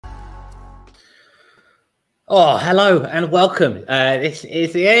Oh, hello and welcome. This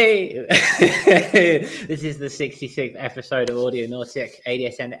is the this is the 66th episode of Audio Nautic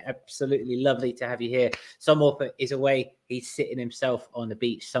ADSN. Absolutely lovely to have you here. Somewhat is away. He's sitting himself on the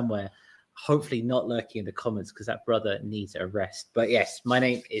beach somewhere, hopefully not lurking in the comments because that brother needs a rest. But yes, my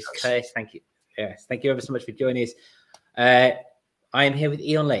name is Curtis. Thank you. Yes, thank you ever so much for joining us. I am here with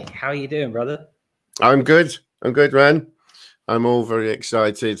Eon Lake. How are you doing, brother? I'm good. I'm good, man. I'm all very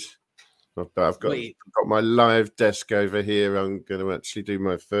excited. I've got my live desk over here. I'm going to actually do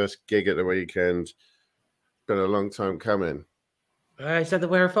my first gig at the weekend. Been a long time coming. Is that the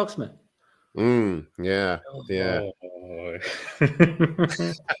Where of Foxman? Yeah, oh. yeah.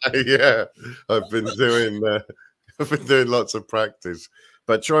 Yeah, I've been doing lots of practice,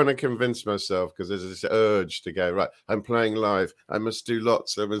 but trying to convince myself because there's this urge to go, right, I'm playing live. I must do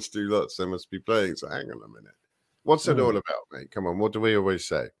lots. I must do lots. I must be playing. So hang on a minute. What's it all about, mate? Come on. What do we always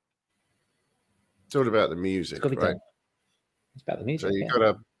say? It's all about the music, right? It's about the music.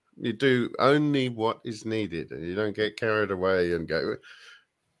 So you do only what is needed, and you don't get carried away and go,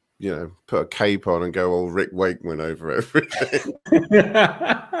 put a cape on and go all Rick Wakeman over everything.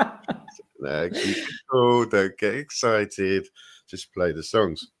 No, keep it cool. Don't get excited. Just play the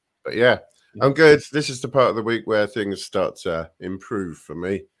songs. But yeah, I'm good. This is the part of the week where things start to improve for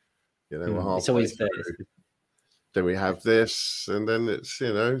me. We're halfway it's always through. Then we have this, and then it's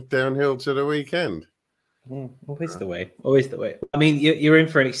downhill to the weekend. Always the way. Always the way. I mean, you're in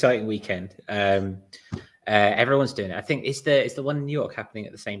for an exciting weekend. Everyone's doing it. I think it's the one in New York happening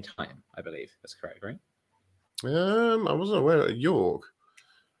at the same time. I believe that's correct, right? I wasn't aware of York.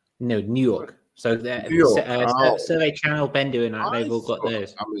 No, New York. So Survey Channel, Bendu, and they've all got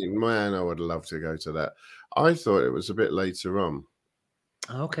theirs. I mean, man, I would love to go to that. I thought it was a bit later on.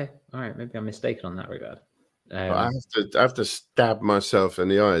 Oh, okay, all right. Maybe I'm mistaken on that regard. I have to stab myself in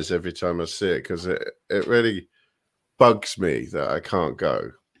the eyes every time I see it because it really bugs me that I can't go.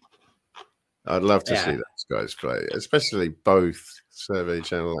 I'd love to see those guys play, especially both Survey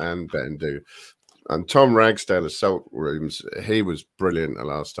Channel and Bendu. And Tom Ragsdale Assault Rooms, he was brilliant the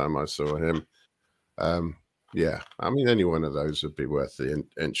last time I saw him. Yeah, I mean, any one of those would be worth the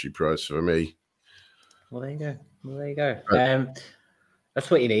entry price for me. Well, there you go. That's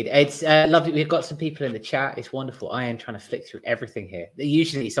what you need. It's lovely. We've got some people in the chat. It's wonderful. I am trying to flick through everything here.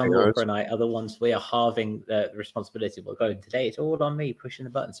 Usually, Walker and I are the ones we are halving the responsibility. We're going today. It's all on me pushing the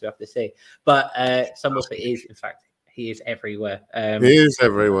buttons. We have to see. But Walker is, in fact, he is everywhere. He is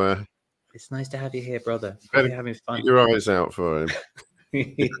everywhere. It's nice to have you here, brother. You're having fun. Keep your eyes out for him.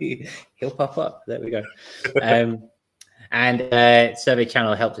 He'll pop up. There we go. And Survey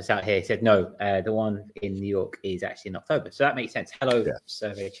Channel helped us out here. He said, no, the one in New York is actually in October. So that makes sense. Hello,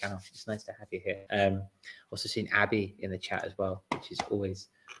 Survey Channel. It's nice to have you here. Also seen Abby in the chat as well, which is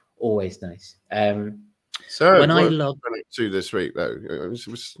always nice. So when I log to this week, though,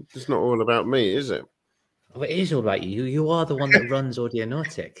 it's not all about me, is it? Well, it is all about you. You are the one that runs Audio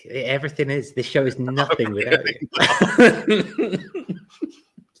Nautic. Everything is. This show is nothing without you.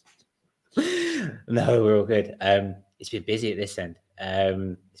 No, we're all good. It's been busy at this end.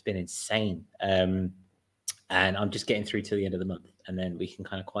 It's been insane. And I'm just getting through to the end of the month, and then we can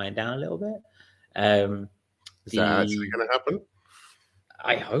kind of quiet down a little bit. Is that actually going to happen?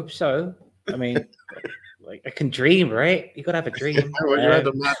 I hope so. I mean, like I can dream, right? You got to have a dream. Well, you had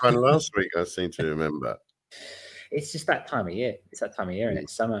a mad one last week, I seem to remember. It's just that time of year. It's that time of year, and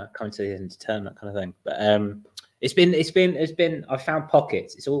it's summer coming to the end of term, that kind of thing. But it's been. I've found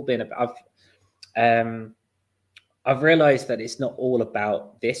pockets. It's all been. I've realized that it's not all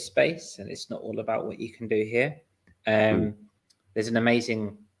about this space, and it's not all about what you can do here. There's this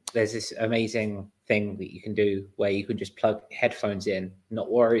amazing thing that you can do where you can just plug headphones in,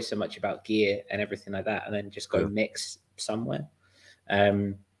 not worry so much about gear and everything like that, and then just go mix somewhere.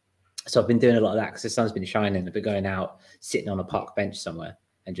 So I've been doing a lot of that because the sun's been shining. I've been going out, sitting on a park bench somewhere,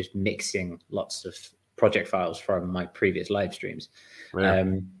 and just mixing lots of project files from my previous live streams.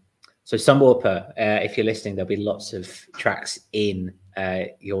 Yeah. So Sunwarper, if you're listening, there'll be lots of tracks in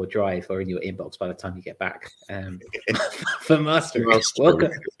your drive or in your inbox by the time you get back for mastering.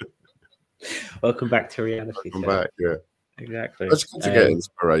 Welcome back to reality. Welcome back, yeah. Exactly. It's good to get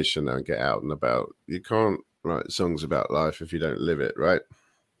inspiration and get out and about. You can't write songs about life if you don't live it, right?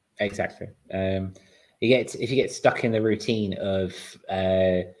 Exactly. If you get stuck in the routine of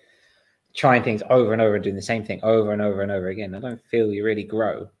trying things over and over and doing the same thing over and over and over again, I don't feel you really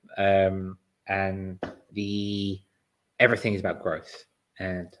grow. And everything is about growth,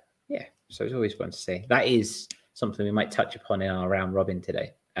 and so it's always fun to say. That is something we might touch upon in our round robin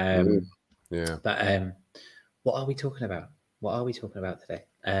today. But what are we talking about? What are we talking about today?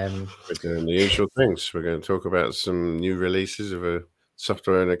 We're doing the usual things. We're going to talk about some new releases of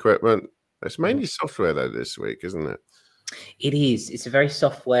software and equipment. It's mainly software though this week, isn't it? It is. It's a very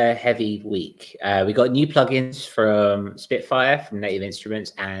software-heavy week. We got new plugins from Spitfire, from Native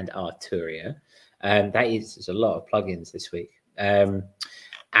Instruments, and Arturia. There's a lot of plugins this week. And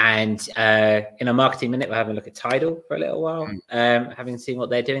in our marketing minute, we're having a look at TIDAL for a little while. Having seen what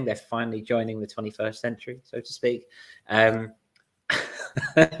they're doing, they're finally joining the 21st century, so to speak. And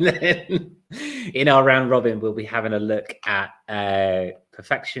then in our round robin, we'll be having a look at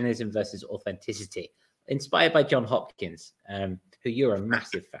perfectionism versus authenticity, inspired by John Hopkins, who you're a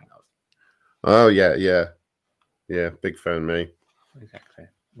massive fan of. Oh, yeah. Big fan, me.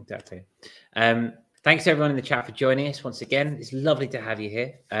 Exactly. Thanks everyone in the chat for joining us once again. It's lovely to have you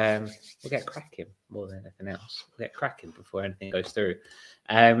here. We'll get cracking more than anything else. We'll get cracking before anything goes through.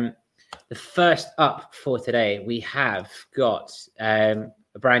 The first up for today, we have got a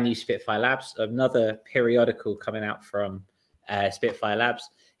brand new Spitfire Labs, another periodical coming out from Spitfire Labs.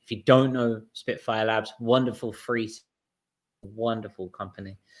 If you don't know Spitfire Labs, wonderful wonderful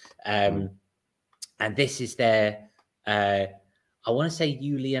company. And this is their, I want to say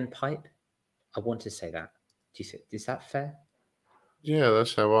Julian pipe. I want to say that. Is that fair? Yeah,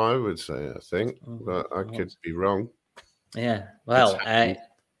 that's how I would say it, I think. But I could be wrong. Yeah, well,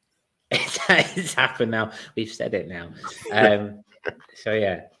 it's happened now. We've said it now.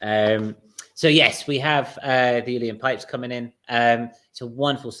 So yes, we have the Julian pipes coming in. It's a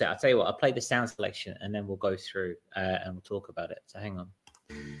wonderful set. I'll tell you what, I'll play the sound selection and then we'll go through and we'll talk about it. So hang on.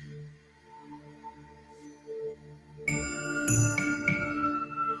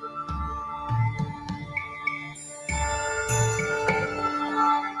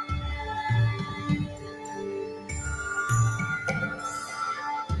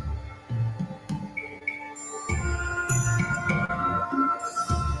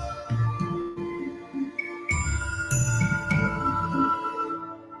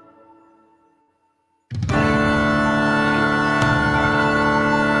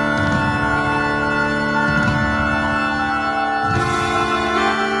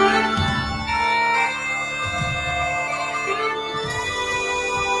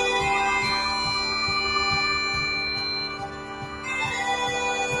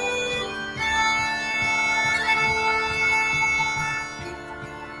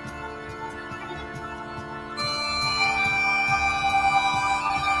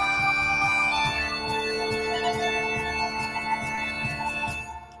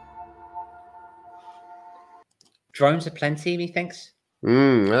 Drones are plenty, methinks.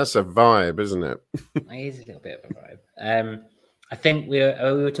 That's a vibe, isn't it? It is a little bit of a vibe. I think we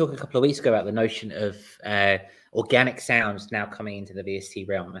were talking a couple of weeks ago about the notion of organic sounds now coming into the VST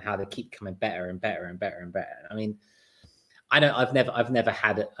realm and how they keep coming better and better and better and better. I mean, I've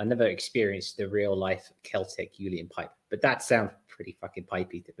never experienced the real life Celtic Julian pipe, but that sounds pretty fucking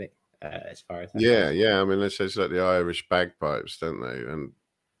pipey to me, as far as yeah. I mean, it's like the Irish bagpipes, don't they? And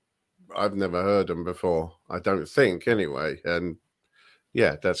I've never heard them before. I don't think, anyway. And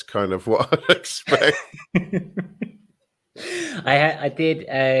yeah, that's kind of what I expect. I did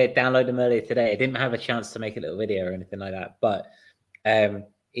download them earlier today. I didn't have a chance to make a little video or anything like that, but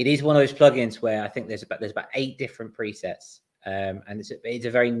it is one of those plugins where I think there's about 8 different presets, and it's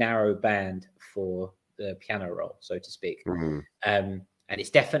a very narrow band for the piano roll, so to speak. And it's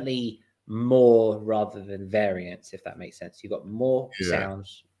definitely more rather than variants, if that makes sense. You've got more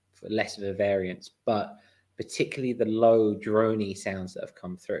sounds for less of a variance, but particularly the low droney sounds that have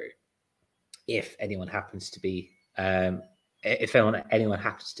come through. If anyone happens to be anyone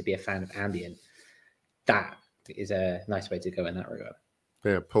happens to be a fan of ambient, that is a nice way to go in that regard.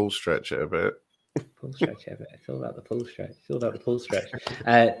 Yeah, pull stretch it a bit. Pull stretch it a bit. It's all about the pull stretch.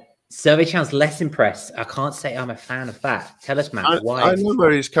 Survey Channel's less impressed. I can't say I'm a fan of that. Tell us, man, why? I know where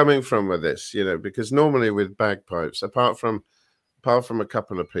he's coming from with this, because normally with bagpipes, apart from a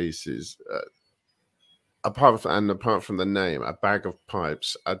couple of pieces, apart from the name, a bag of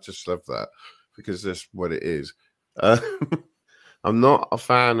pipes, I just love that because that's what it is. I'm not a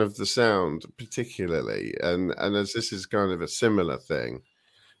fan of the sound particularly, and as this is kind of a similar thing,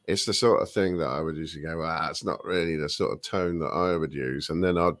 it's the sort of thing that I would usually go, it's not really the sort of tone that I would use, and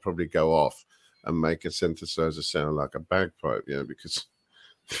then I'd probably go off and make a synthesizer sound like a bagpipe, because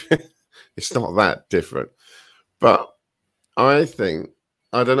it's not that different. But I think,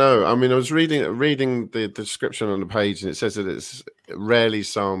 I don't know. I mean, I was reading the description on the page, and it says that it's rarely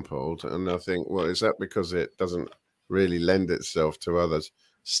sampled, and I think, well, is that because it doesn't really lend itself to other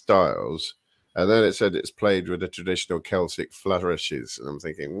styles? And then it said it's played with the traditional Celtic flourishes, and I'm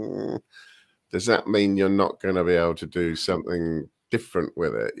thinking, does that mean you're not going to be able to do something different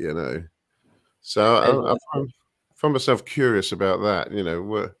with it, you know. So I find myself curious about that. You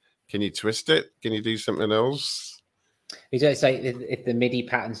know, can you twist it? Can you do something else? It's like if the MIDI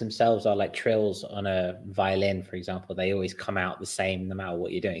patterns themselves are like trills on a violin, for example, they always come out the same no matter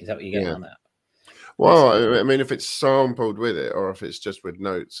what you're doing. Is that what you're getting on that? Well, I mean, if it's sampled with it, or if it's just with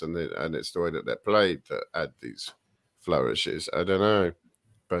notes and it's the way that they're played that add these flourishes, I don't know.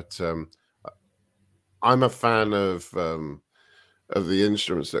 But I'm a fan of the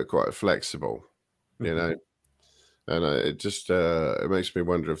instruments that are quite flexible, you know, and it just it makes me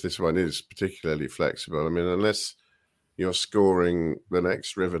wonder if this one is particularly flexible. I mean, unless you're scoring the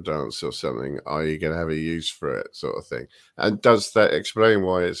next river dance or something, are you going to have a use for it, sort of thing? And does that explain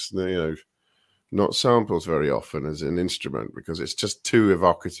why it's, you know, not sampled very often as an instrument, because it's just too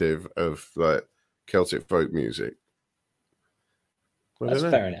evocative of like Celtic folk music? That's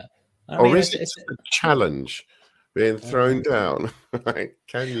fair enough. Or mean, is it a challenge being thrown down? Like,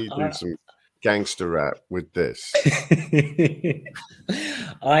 can you do some gangster rap with this?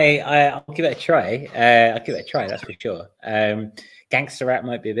 I'll give it a try. I'll give it a try, that's for sure. Gangster rap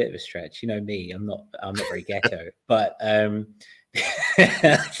might be a bit of a stretch. You know me, I'm not very ghetto, but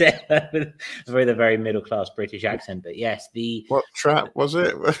with a very middle class British accent. But yes, what trap was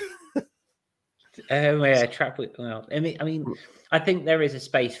it? Yeah, trap. Well, I mean, I think there is a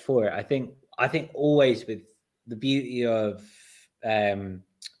space for it. I think always with the beauty of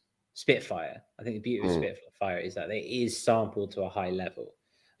Spitfire. I think the beauty of Spitfire is that it is sampled to a high level,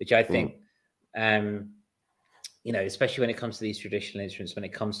 which I think, you know, especially when it comes to these traditional instruments, when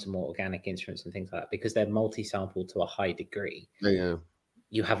it comes to more organic instruments and things like that, because they're multi-sampled to a high degree. Yeah.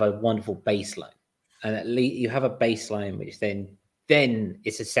 You have a wonderful bass line, and at least you have a bass line, which then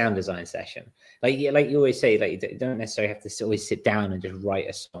it's a sound design session. Like you always say, like you don't necessarily have to always sit down and just write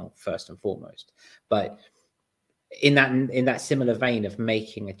a song first and foremost, but in that similar vein of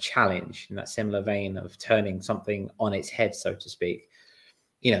making a challenge, in that similar vein of turning something on its head, so to speak,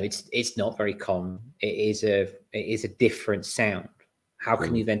 you know, it's not very common. It is a different sound. How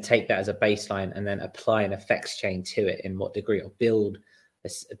can you then take that as a baseline and then apply an effects chain to it in what degree, or build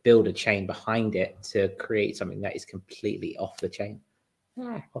a chain behind it to create something that is completely off the chain?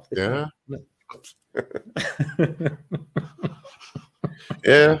 Off the chain.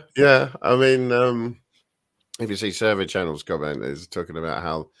 Yeah. I mean, if you see Survey Channel's comment, is talking about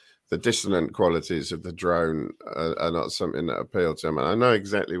how the dissonant qualities of the drone are not something that appeal to him. And I know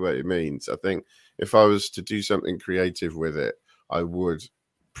exactly what it means. I think if I was to do something creative with it, I would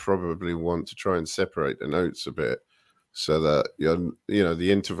probably want to try and separate the notes a bit, so that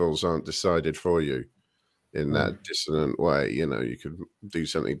the intervals aren't decided for you in that dissonant way. You know, you could do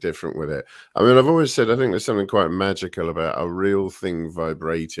something different with it. I mean, I've always said I think there's something quite magical about a real thing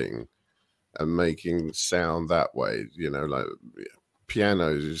vibrating and making sound that way, you know, like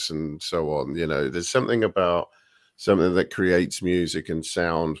pianos and so on. You know, there's something about something that creates music and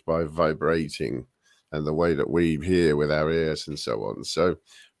sound by vibrating, and the way that we hear with our ears and so on. So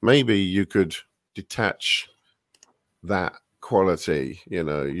maybe you could detach that quality, you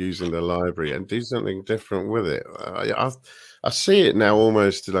know, using the library, and do something different with it. I see it now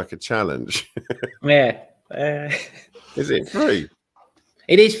almost like a challenge. Yeah. Is it free?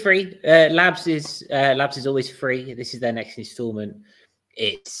 It is free. Labs is always free. This is their next installment.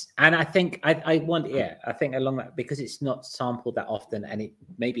 And I think I think along that, because it's not sampled that often, and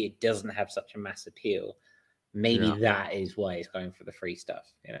maybe it doesn't have such a mass appeal. Maybe that is why it's going for the free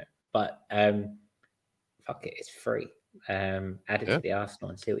stuff, you know. But fuck it, it's free. Add it to the arsenal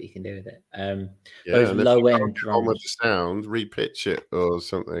and see what you can do with it. Those low end drums with the sound, repitch it or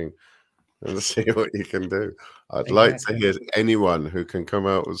something, and see what you can do. I'd like to hear anyone who can come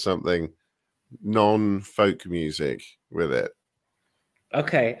out with something non-folk music with it.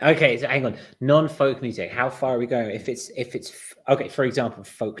 Okay. So hang on. Non-folk music. How far are we going? If it's okay, for example,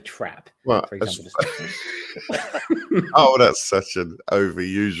 folk trap. Well, for example. Oh, that's such an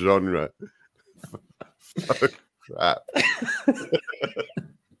overused genre. Folk trap.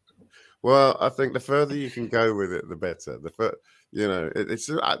 Well, I think the further you can go with it, the better. You know, it's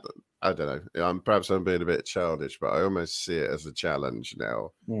I don't know. Perhaps I'm being a bit childish, but I almost see it as a challenge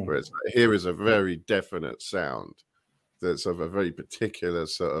now. Where it's like, here is a very definite sound that's of a very particular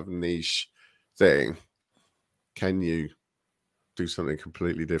sort of niche thing. Can you do something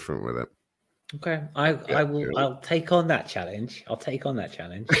completely different with it? Okay, I will. I'll take on that challenge.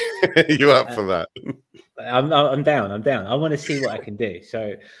 You up for that? I'm down. I want to see what I can do.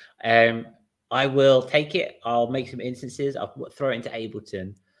 So, I will take it. I'll make some instances. I'll throw it into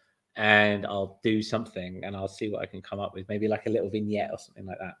Ableton, and I'll do something, and I'll see what I can come up with. Maybe like a little vignette or something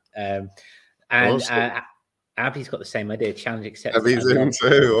like that. Awesome. Abby's got the same idea. Challenge accepted. Abby's in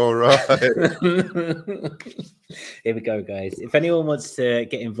too. All right. Here we go, guys. If anyone wants to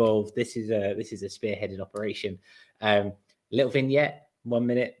get involved, this is a spearheaded operation. Little vignette, 1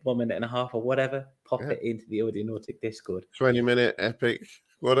 minute, 1.5 minutes, or whatever. Pop it into the Audionautic Discord. 20-minute epic,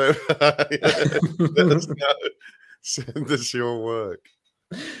 whatever. Let us know. Send us your work.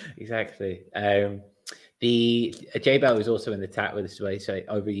 Exactly. The J-Bell is also in the chat with us today, so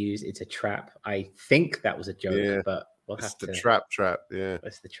overused. It's a trap. I think that was a joke, but we'll have to. It's the trap. Yeah,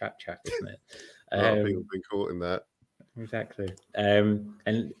 it's the trap, isn't it? A lot of people have been caught in that. Exactly.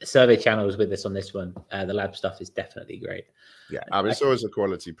 And Survey Channel is with us on this one. The lab stuff is definitely great. Yeah, I mean, it's always a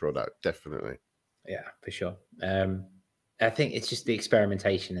quality product, definitely. Yeah, for sure. I think it's just the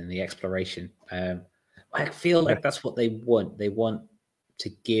experimentation and the exploration. I feel like that's what they want. They want to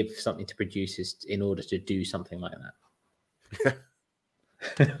give something to producers in order to do something like that.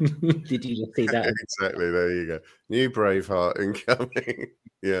 Did you just see that? Exactly. There you go. New Braveheart incoming.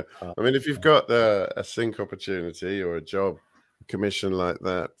 Yeah. I mean, if you've got a sync opportunity or a job commission like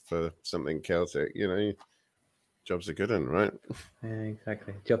that for something Celtic, jobs are good one, right? Yeah,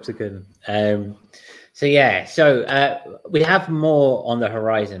 exactly. Jobs are good. So we have more on the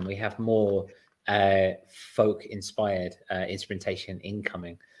horizon. We have more folk inspired instrumentation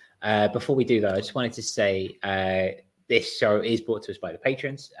incoming. Before we do though, I just wanted to say this show is brought to us by the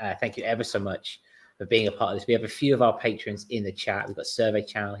patrons. Thank you ever so much for being a part of this. We have a few of our patrons in the chat. We've got Survey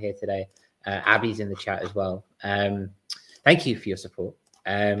Channel here today. Abby's in the chat as well. Thank you for your support.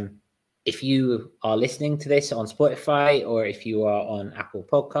 If you are listening to this on Spotify, or if you are on Apple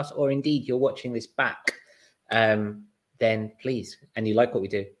Podcasts, or indeed you're watching this back, then please, and you like what we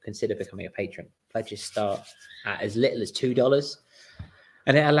do, consider becoming a patron. Pledges start at as little as $2.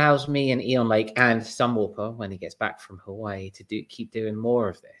 And it allows me and Eon Lake and Sunwalker, when he gets back from Hawaii, to keep doing more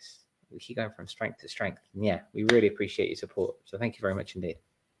of this. We keep going from strength to strength. And yeah, we really appreciate your support. So thank you very much indeed.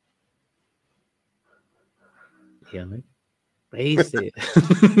 Eon Lake? He's here.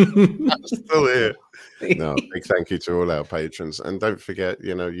 I'm still here. No, big thank you to all our patrons. And don't forget,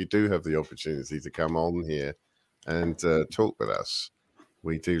 you do have the opportunity to come on here and talk with us.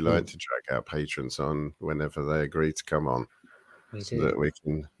 We do like to drag our patrons on whenever they agree to come on. So that we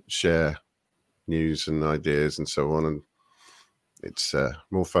can share news and ideas and so on. And it's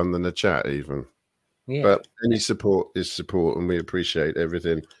more fun than a chat even. Yeah. But any support is support, and we appreciate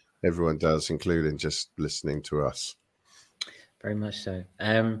everything everyone does, including just listening to us. Very much so.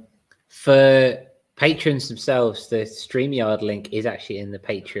 For patrons themselves, the StreamYard link is actually in the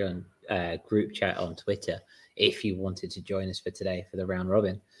Patreon group chat on Twitter if you wanted to join us for today for the round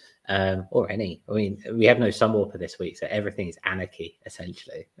robin. Or any. I mean, we have no Sunwalker this week, so everything is anarchy,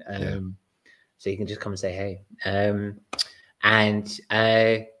 essentially. So you can just come and say hey. There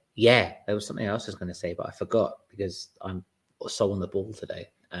was something else I was going to say, but I forgot because I'm so on the ball today.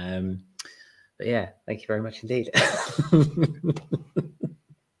 But yeah, thank you very much indeed.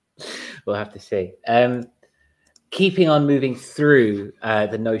 We'll have to see. Keeping on moving through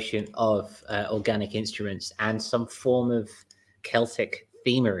the notion of organic instruments and some form of Celtic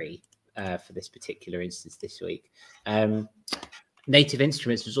themery for this particular instance this week. Native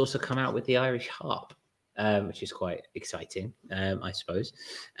Instruments has also come out with the Irish harp, which is quite exciting, I suppose.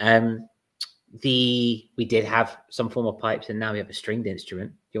 We did have some form of pipes, and now we have a stringed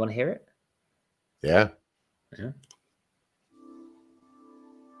instrument. Do you want to hear it? Yeah.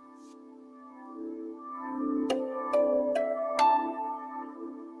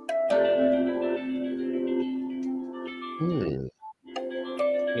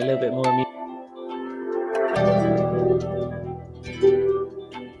 A little bit more music.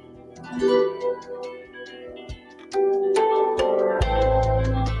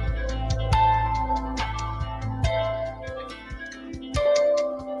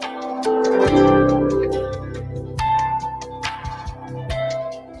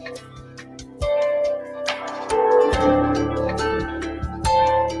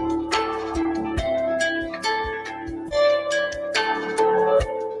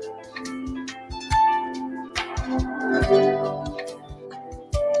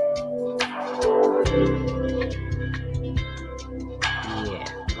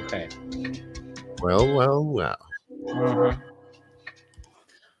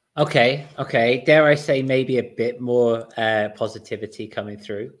 Okay. Dare I say maybe a bit more positivity coming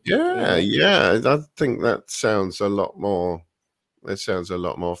through? Yeah. I think that sounds a lot more. It sounds a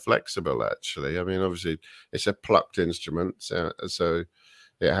lot more flexible, actually. I mean, obviously, it's a plucked instrument, so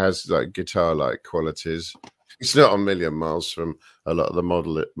it has like guitar-like qualities. It's not a million miles from a lot of the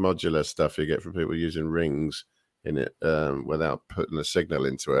modular stuff you get from people using rings in it without putting a signal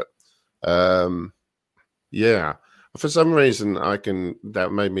into it. Yeah. For some reason,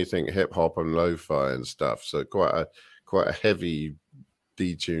 that made me think hip hop and lo-fi and stuff. So quite a heavy,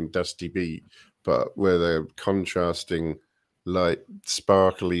 detuned, dusty beat, but with a contrasting, light,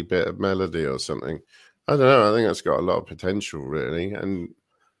 sparkly bit of melody or something. I don't know. I think that's got a lot of potential, really. And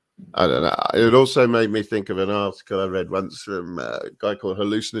I don't know. It also made me think of an article I read once from a guy called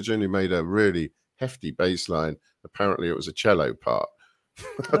Hallucinogen who made a really hefty bass line. Apparently, it was a cello part.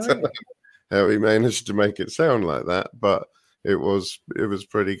 I don't know how he managed to make it sound like that, but it was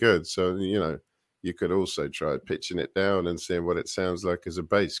pretty good. So, you know, you could also try pitching it down and seeing what it sounds like as a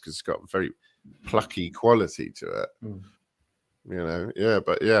bass, because it's got very plucky quality to it. You know, yeah,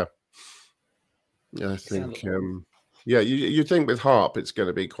 I think you think with harp it's going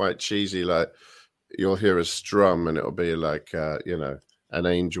to be quite cheesy, like you'll hear a strum and it'll be like you know, an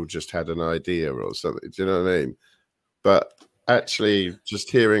angel just had an idea or something. Do you know what I mean? But actually,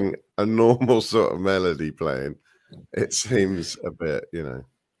 just hearing a normal sort of melody playing, it seems a bit, you know,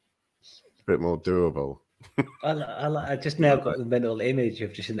 a bit more doable. I just now got the mental image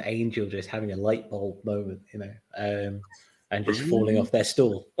of just an angel just having a light bulb moment, you know, and just falling off their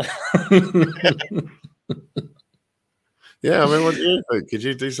stool. Yeah, I mean, what do you think? Could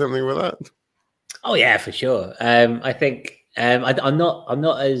you do something with that? Oh yeah, for sure. I think I'm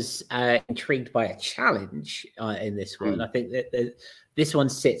not as intrigued by a challenge in this one. I think that this one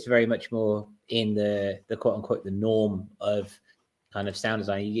sits very much more in the quote unquote the norm of kind of sound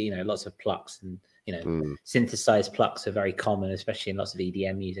design. You know, lots of plucks and, you know, synthesized plucks are very common, especially in lots of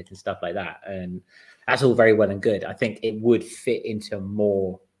EDM music and stuff like that. And that's all very well and good. I think it would fit into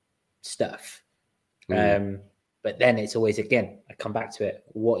more stuff. But then it's always, again, I come back to it.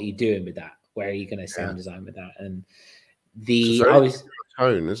 What are you doing with that? Where are you going to sound design with that? And pure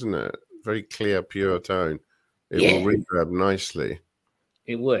tone, isn't it? Very clear, pure tone. It will reverb nicely.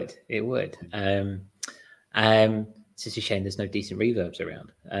 It would. It's just a shame there's no decent reverbs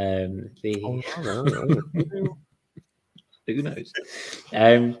around. Who knows?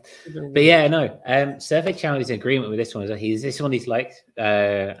 But yeah, no. Survey Channel is in agreement with this one. This one he's liked,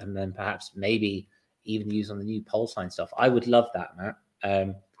 and then perhaps maybe even use on the new pole sign stuff. I would love that, Matt.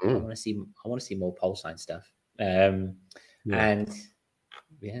 I want to see more pole sign stuff. And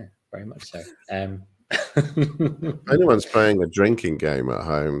yeah, very much so. Anyone's playing a drinking game at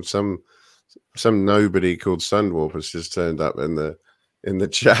home, some nobody called Sunwarp has just turned up in the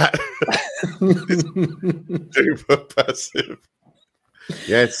chat. Super passive.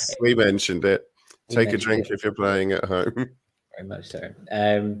 Yes, we mentioned it. Take a drink if you're playing at home. Very much so.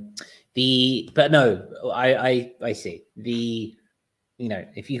 But no, I see you know,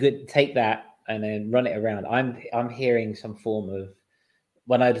 if you could take that and then run it around, I'm hearing some form of,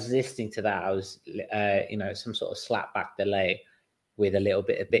 when I was listening to that, I was you know, some sort of slap back delay with a little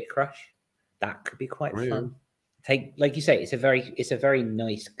bit of bit crush. That could be quite fun. Like you say, it's a very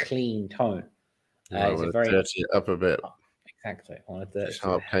nice clean tone. It's a very dirty it up a bit. Exactly. His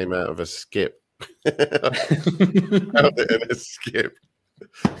harp came out of a skip. Out in a skip.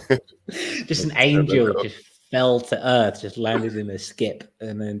 Just an angel just fell to earth, just landed in a skip,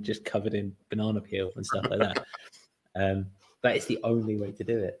 and then just covered in banana peel and stuff like that. That is the only way to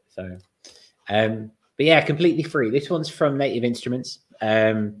do it. So, but yeah, completely free. This one's from Native Instruments,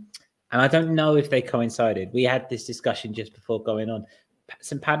 and I don't know if they coincided. We had this discussion just before going on.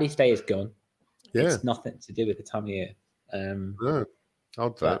 St. Paddy's Day is gone. Yeah, it's nothing to do with the time of year. No,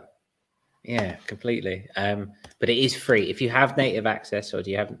 I'll do it. Yeah, completely. But it is free if you have native access, or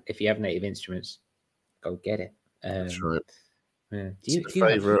if you have Native Instruments, go get it. That's right. Yeah. It's your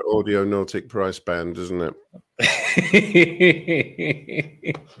favorite Audionautic price band, isn't it?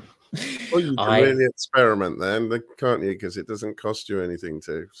 Well, you can really experiment then, can't you? Because it doesn't cost you anything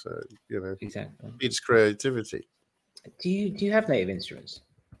to. So, you know, exactly. It's creativity. Do you have Native Instruments?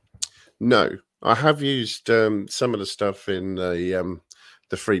 No, I have used some of the stuff in the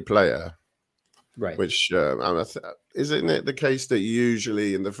free player. Right. Which isn't it the case that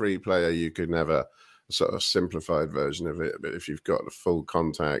usually in the free player you can have a sort of simplified version of it, but if you've got the full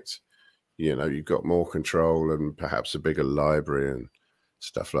contact, you know, you've got more control and perhaps a bigger library and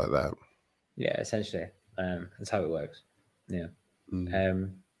stuff like that. Yeah, essentially, that's how it works. Yeah.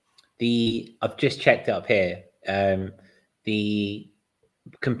 I've just checked up here. The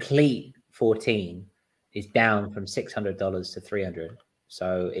complete 14 is down from $600 to $300,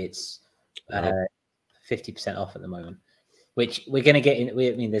 so it's 50% off at the moment, which we're going to get in.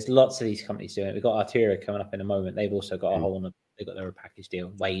 I mean, there's lots of these companies doing it. We've got Arturia coming up in a moment. They've also got they've got their package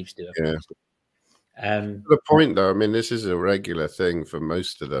deal. Waves do it. The point, though, I mean, this is a regular thing for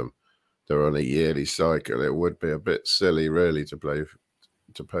most of them. They're on a yearly cycle. It would be a bit silly, really, to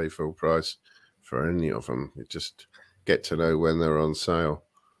pay full price for any of them. You just get to know when they're on sale.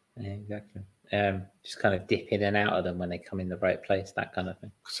 Yeah, exactly. Just kind of dip in and out of them when they come in the right place, that kind of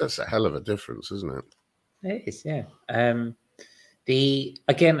thing. That's a hell of a difference, isn't it? It is, yeah.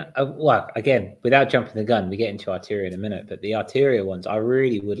 Again, without jumping the gun, we get into Arteria in a minute, but the Arteria ones I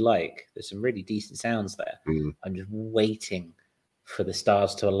really would like. There's some really decent sounds there. I'm just waiting for the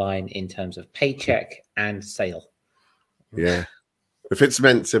stars to align in terms of paycheck and sale. Yeah. If it's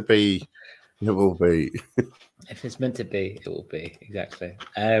meant to be, it will be. If it's meant to be, it will be. Exactly.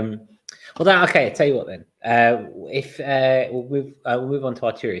 Okay, I'll tell you what then. We'll move on to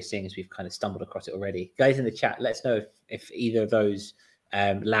Arteria, seeing as we've kind of stumbled across it already. Guys in the chat, let us know if either of those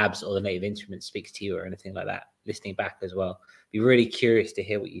labs or the native instruments speaks to you or anything like that, listening back as well. Be really curious to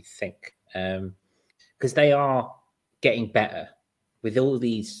hear what you think, because they are getting better with all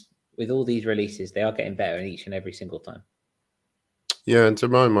these releases. They are getting better in each and every single time. Yeah, and to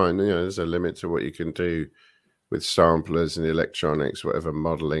my mind, there's a limit to what you can do with samplers and electronics, whatever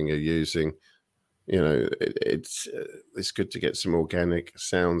modeling you're using. It's good to get some organic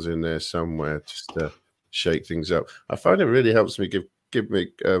sounds in there somewhere just to shake things up. I find it really helps me give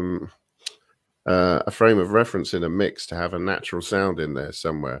me a frame of reference in a mix to have a natural sound in there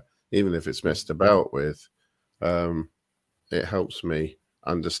somewhere, even if it's messed about with. It helps me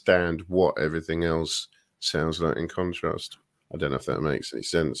understand what everything else sounds like in contrast. I don't know if that makes any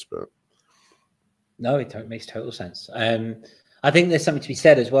sense, but no, it makes total sense. I think there's something to be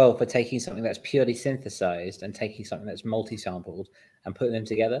said as well for taking something that's purely synthesized and taking something that's multi-sampled and putting them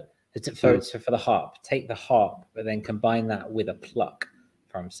together. For the harp, take the harp, but then combine that with a pluck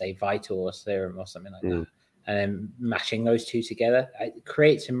from, say, Vital or Serum or something like that, and then mashing those two together, it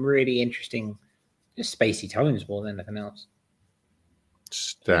creates some really interesting, just spacey tones more than anything else.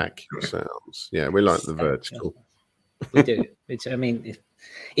 Stack sounds. Yeah, we like the vertical. We do.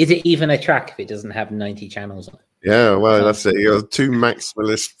 Is it even a track if it doesn't have 90 channels on it? Yeah, well, that's it. You're two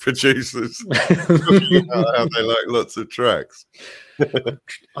maximalist producers. How they like lots of tracks.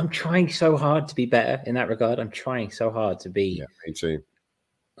 I'm trying so hard to be better in that regard. I'm trying so hard to be. Yeah, me too.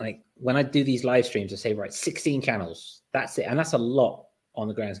 Like when I do these live streams, I say, right, 16 channels. That's it. And that's a lot on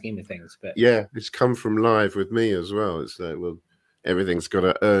the grand scheme of things. But yeah, it's come from live with me as well. It's like, well, everything's got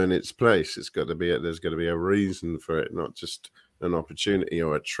to earn its place. It's got to be there's got to be a reason for it, not just an opportunity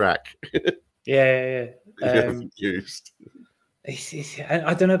or a track. Yeah. Used.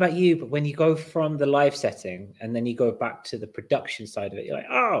 I don't know about you, but when you go from the live setting and then you go back to the production side of it, you're like,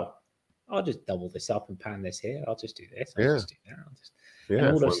 oh, I'll just double this up and pan this here. I'll just do this. I'll just do that. And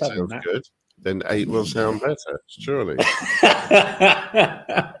all of a sudden, sounds good. Then 8 will sound better, surely.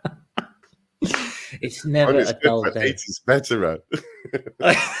 It's never a dull day. 8 is better, right?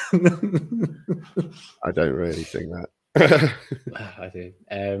 I don't really think that. I do.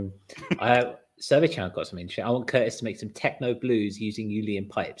 Survey Channel got some interesting. I want Curtis to make some techno blues using Uilleann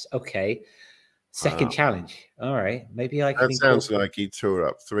pipes. Okay. Second challenge. All right. Maybe I can. That sounds like he tore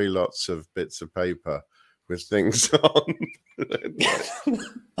up 3 lots of bits of paper with things on.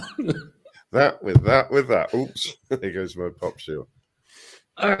 that with that. Oops. There goes my pop shield.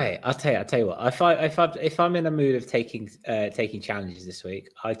 All right. I'll tell you what. If I'm in a mood of taking challenges this week,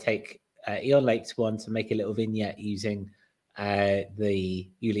 I take Eon Lake's one to make a little vignette using the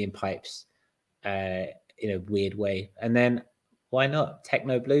Uilleann pipes in a weird way, and then why not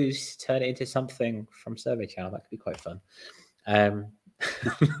techno blues, turn it into something from Survey Channel? That could be quite fun.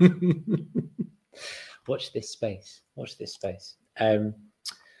 Watch this space.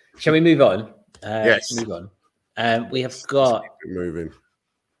 Shall we move on? Yes, move on. We have got moving.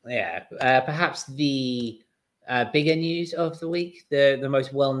 Yeah, perhaps the bigger news of the week, the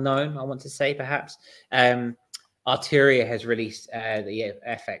most well known, I want to say, perhaps. Arteria has released the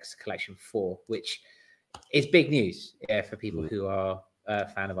FX Collection 4, which is big news for people who are a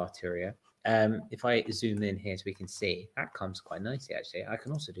fan of Arteria. If I zoom in here so we can see, that comes quite nicely, actually. I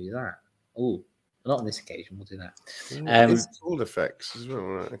can also do that. Oh, not on this occasion. We'll do that. It's all effects as well,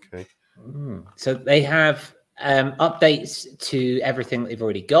 right? Okay. So they have updates to everything that they've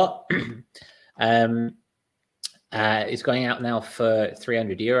already got. It's going out now for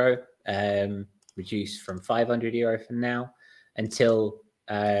 €300. Reduced from €500 from now until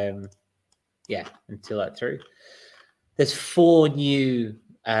that through. There's four new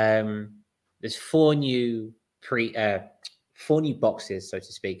boxes, so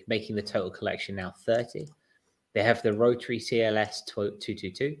to speak, making the total collection now 30. They have the rotary CLS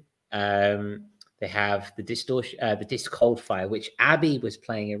 222. They have the disc cold fire, which Abby was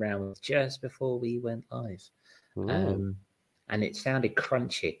playing around with just before we went live, and it sounded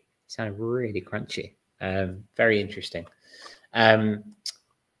crunchy. Sounded really crunchy. Very interesting. The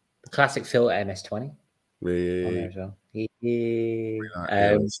Classic filter MS-20 on there as well. Yeah.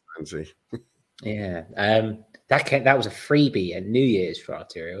 That was a freebie at New Year's for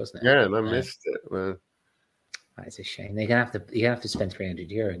Arteria, wasn't it? Yeah, and I missed it, man. That's a shame. You're gonna have to spend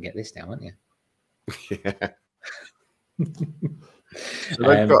 €300 and get this now, aren't you? Yeah. So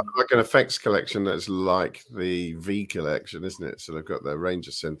they've got like an effects collection that's like the V collection, isn't it? So they've got their range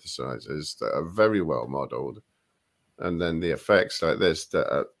of synthesizers that are very well modeled, and then the effects like this that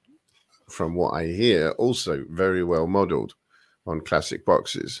are, from what I hear, also very well modeled on classic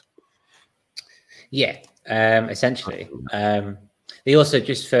boxes. Yeah, essentially. They also,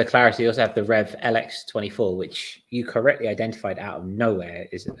 just for clarity, also have the Rev LX24, which you correctly identified out of nowhere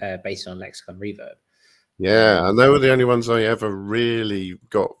is based on Lexicon Reverb. Yeah, and they were the only ones I ever really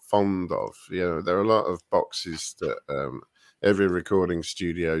got fond of. You know, there are a lot of boxes that every recording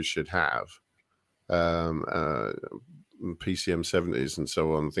studio should have, PCM 70s and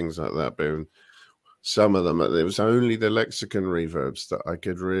so on, things like that. But some of them, it was only the Lexicon reverbs that I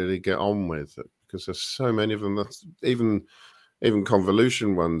could really get on with, because there's so many of them. That's even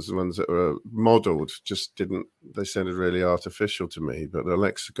convolution ones, the ones that were modeled, just didn't. They sounded really artificial to me. But the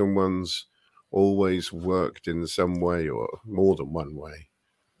Lexicon ones always worked in some way or more than one way.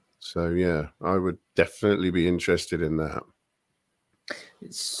 So yeah, I would definitely be interested in that.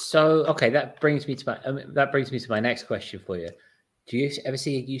 So okay, that brings me to my next question for you. Do you ever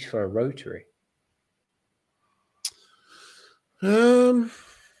see a use for a rotary?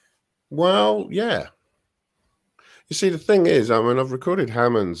 Well, yeah. You see, the thing is, I mean, I've recorded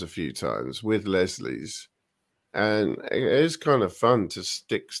Hammonds a few times with Leslie's, and it is kind of fun to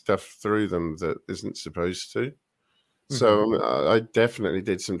stick stuff through them that isn't supposed to. So I definitely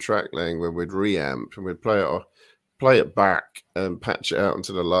did some track laying where we'd reamp and we'd play it back and patch it out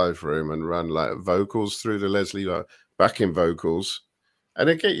into the live room and run like vocals through the Leslie, like backing vocals, and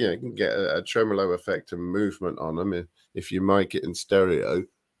it you can get a tremolo effect and movement on them if you mic it in stereo,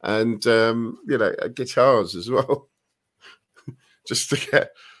 and guitars as well, just to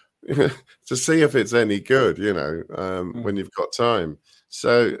get to see if it's any good, when you've got time.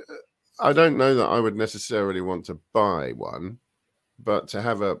 So I don't know that I would necessarily want to buy one, but to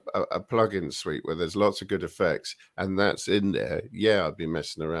have a plug-in suite where there's lots of good effects and that's in there, yeah, I'd be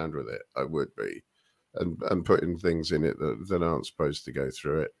messing around with it. I would be, and putting things in it that aren't supposed to go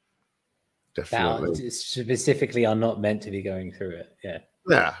through it. Definitely. That specifically are not meant to be going through it. Yeah.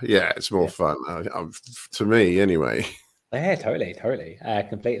 It's more fun to me, anyway. Yeah, totally,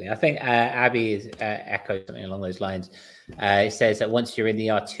 completely. I think Abby is echoed something along those lines. It says that once you're in the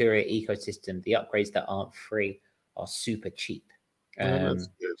Arturia ecosystem, the upgrades that aren't free are super cheap. That's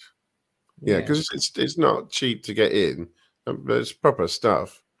good. Yeah, because it's not cheap to get in, but it's proper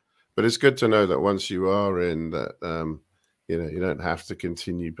stuff. But it's good to know that once you are in, that you don't have to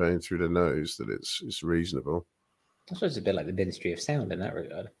continue paying through the nose. That it's reasonable. I suppose it's a bit like the Ministry of Sound in that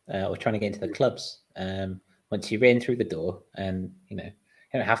regard, or trying to get into the clubs. Once you're in through the door, and you don't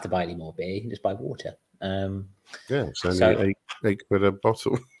have to buy any more beer, you can just buy water. It's only eight quid a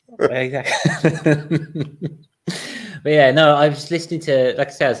bottle. Exactly. But yeah, no, I was listening to, like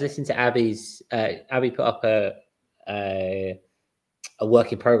I said, Abby's. Abby put up a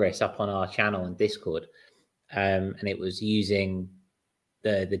work in progress up on our channel and Discord, and it was using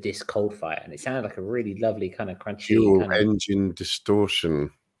the disc Cold Fire, and it sounded like a really lovely kind of crunchy dual engine distortion.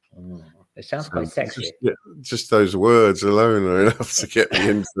 It sounds quite sexy. Just those words alone are enough to get me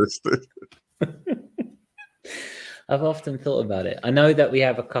interested. I've often thought about it. I know that we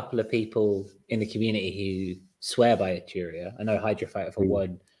have a couple of people in the community who swear by Arturia. I know Hydrofighter for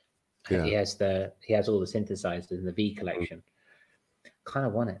one. Yeah. He has all the synthesizers in the V collection. Kind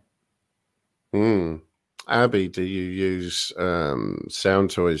of want it. Abby, do you use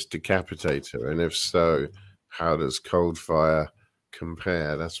Sound Toys Decapitator? And if so, how does Cold Fire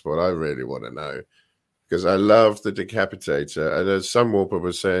compare? That's what I really want to know, because I love the Decapitator. And as some Warper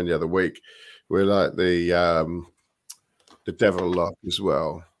was saying the other week, we're like the Devil Lock as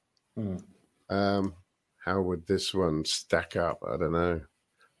well. How would this one stack up? I don't know.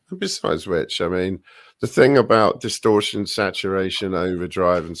 And besides which, I mean, the thing about distortion, saturation,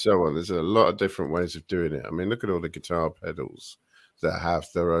 overdrive, and so on, there's a lot of different ways of doing it. I mean, look at all the guitar pedals that have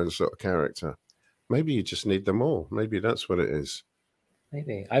their own sort of character. Maybe you just need them all. Maybe that's what it is.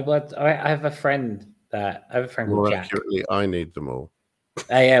 Maybe. I have a friend called Jack. Accurately, I need them all.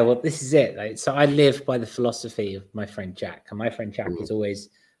 Yeah, well, this is it. Like, so I live by the philosophy of my friend Jack, and my friend Jack is always,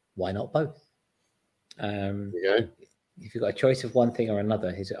 why not both? If you've got a choice of one thing or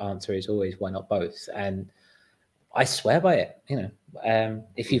another, his answer is always, why not both? And I swear by it.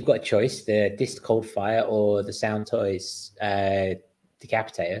 If you've got a choice, the disc Cold Fire or the Sound Toys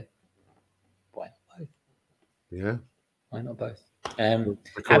Decapitator, Yeah. Why not both?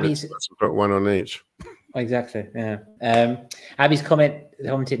 Abby's got one on each. Exactly. Yeah. Abby's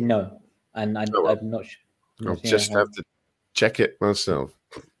commented no, and I'm not sure. I'll just have to check it myself.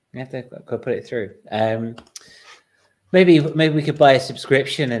 You have to go put it through. Maybe we could buy a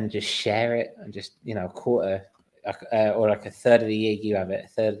subscription and just share it, and just a quarter, or like a third of the year you have it, a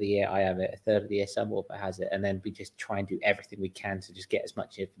third of the year I have it, a third of the year Sunwalker has it, and then we just try and do everything we can to just get as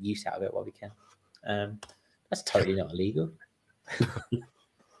much use out of it while we can. That's totally not illegal.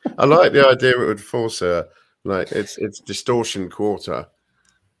 I like the idea it would force like it's distortion quarter.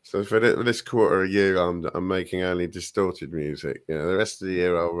 So for this quarter of a year, I'm making only distorted music. The rest of the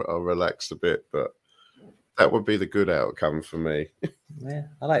year I'll relax a bit, but that would be the good outcome for me. Yeah,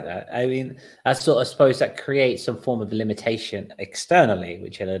 I like that. I mean, I suppose that creates some form of limitation externally,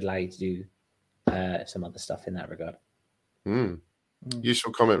 which will allow you to do some other stuff in that regard.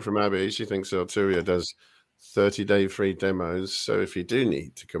 Useful comment from Abby. She thinks Arturia does 30-day free demos. So if you do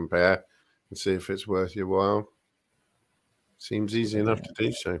need to compare and see if it's worth your while, seems easy enough to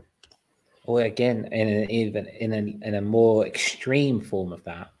do so. Or again, in a more extreme form of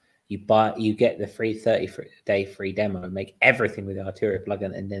that, you get the free 30-day free demo, make everything with the Arturia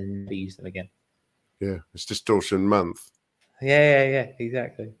plugin, and then never use them again. Yeah, it's distortion month. Yeah,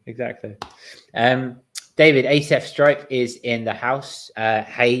 exactly. David, ASF Stripe is in the house.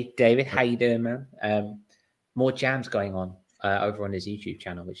 Hey, David, how you doing, man? More jams going on over on his YouTube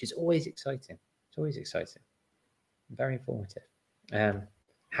channel, which is always exciting. It's always exciting. Very informative.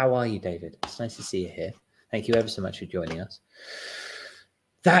 How are you, David? It's nice to see you here. Thank you ever so much for joining us.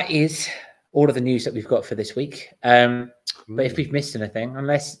 That is all of the news that we've got for this week. But if we've missed anything,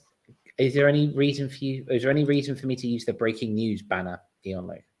 is there any reason for me to use the breaking news banner, Eon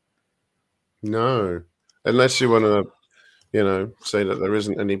Lake? No, unless you want to, say that there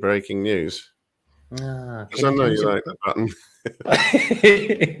isn't any breaking news. Because I know you like that button.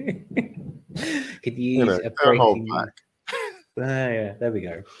 Could you use a breaking news? Yeah, there we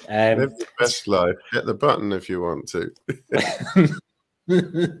go. Live your best life. Hit the button if you want to.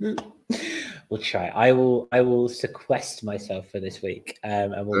 We'll try. I will sequester myself for this week,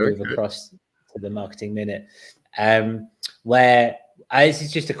 and we'll move across to the marketing minute, where this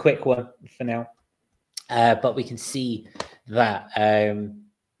is just a quick one for now, but we can see that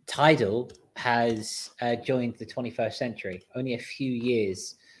TIDAL has joined the 21st century only a few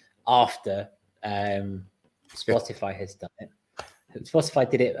years after Spotfire has done it. Spotfire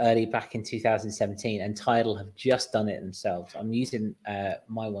did it early back in 2017, and TIDAL have just done it themselves. I'm using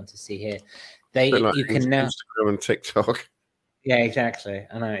my one to see here. You can now Instagram and TikTok. Yeah, exactly.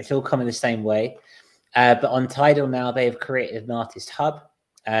 I know it's all coming the same way. But on TIDAL now, they have created an artist hub.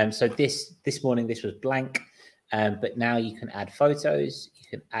 So this morning this was blank, but now you can add photos, you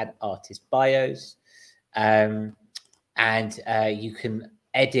can add artist bios, and you can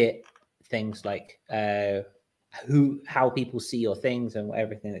edit things like how people see your things and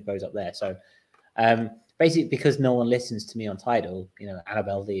everything that goes up there. So basically, because no one listens to me on TIDAL,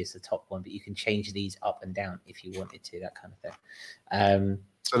 Annabelle D is the top one, but you can change these up and down if you wanted to, that kind of thing.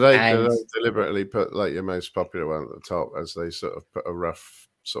 So they deliberately put like your most popular one at the top as they sort of put a rough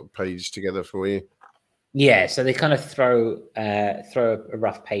sort of page together for you. Yeah, so they kind of throw a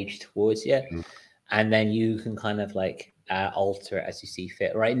rough page towards you, and then you can kind of like alter it as you see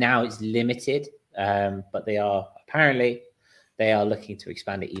fit. Right now it's limited, but they are looking to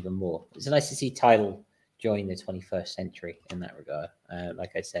expand it even more. It's nice to see TIDAL join the 21st century in that regard.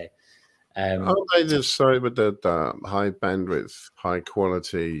 Like I say, aren't they just with the high bandwidth, high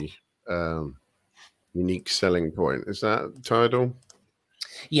quality, unique selling point? Is that TIDAL?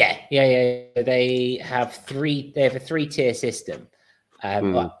 Yeah. They have a 3-tier system.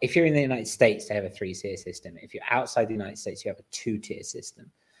 But if you're in the United States, they have a 3-tier system. If you're outside the United States, you have a 2-tier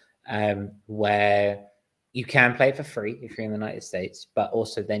system, where you can play it for free if you're in the United States, but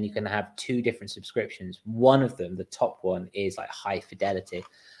also then you can have 2 different subscriptions. One of them, the top one, is like high fidelity.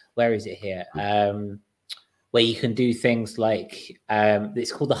 Where is it here? Where you can do things like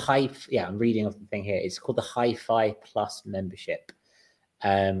it's called the high. Yeah, I'm reading off the thing here. It's called the Hi-Fi Plus membership.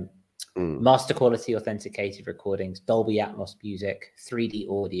 Master quality authenticated recordings, Dolby Atmos music, 3D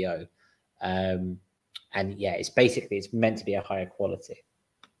audio, and yeah, it's meant to be a higher quality.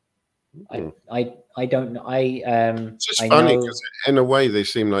 I don't know. It's just funny because in a way they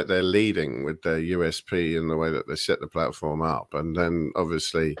seem like they're leading with their USP in the way that they set the platform up, and then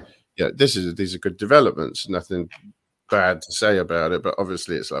obviously, yeah, these are good developments. Nothing bad to say about it, but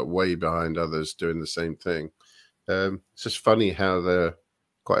obviously it's like way behind others doing the same thing. It's just funny how they're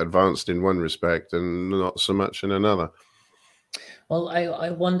quite advanced in one respect and not so much in another. Well,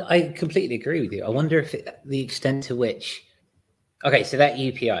 I completely agree with you. I wonder if the extent to which, okay, so that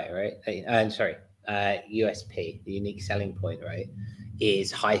UPI, right? I'm sorry, USP, the unique selling point, right,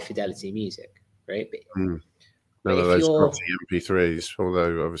 is high fidelity music, right? None of if those you're, MP3s,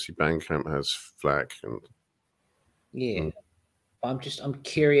 although obviously Bandcamp has FLAC and yeah, I'm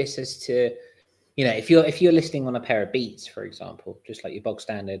curious as to, you know, if you're listening on a pair of Beats, for example, just like your bog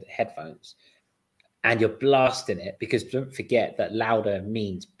standard headphones, and you're blasting it, because don't forget that louder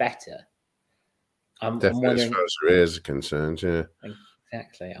means better. I'm definitely wondering, as far as your ears are concerned, yeah.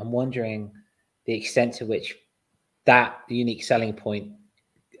 exactly. I'm wondering the extent to which that unique selling point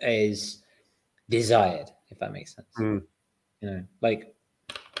is desired, if that makes sense. You know, like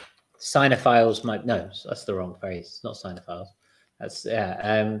sinophiles might, no, that's the wrong phrase. It's not sinophiles. That's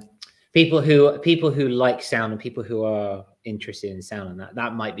people who like sound and people who are interested in sound, and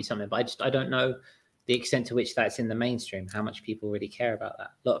that might be something. But I don't know the extent to which that's in the mainstream. How much people really care about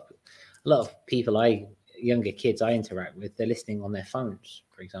that? A lot of people, younger kids I interact with, they're listening on their phones,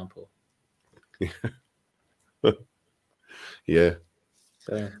 for example. Yeah.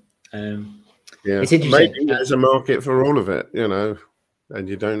 So yeah, it's interesting. Maybe there's a market for all of it, you know, and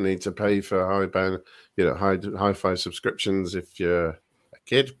you don't need to pay for hi-fi subscriptions if you're a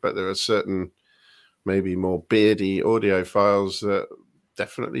kid, but there are certain maybe more beardy audiophiles that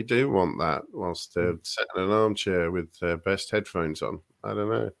definitely do want that whilst they're sitting in an armchair with their best headphones on. I don't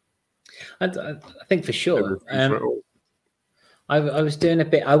know. I think for sure. I was doing a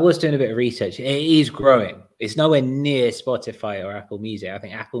bit of research. It is growing. It's nowhere near Spotify or Apple Music. I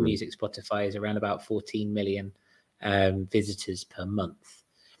think Apple Music, Spotify is around about 14 million visitors per month.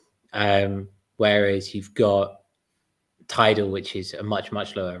 Whereas you've got TIDAL, which is a much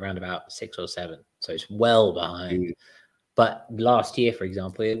lower, around about 6 or 7. So it's well behind. But last year, for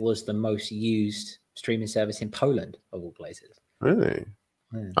example, it was the most used streaming service in Poland, of all places. Really?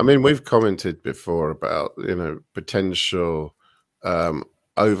 Yeah. I mean, we've commented before about, you know, potential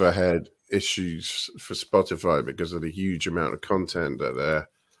overhead issues for Spotify because of the huge amount of content that they're,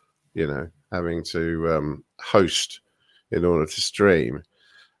 you know, having to host in order to stream.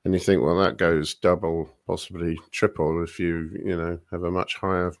 And you think, well, that goes double, possibly triple if you know, have a much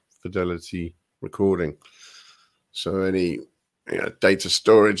higher fidelity recording. So any data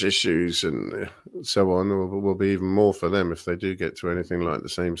storage issues and so on will be even more for them if they do get to anything like the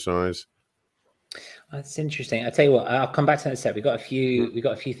same size. That's interesting. I'll tell you what, I'll come back to that in a sec. We got a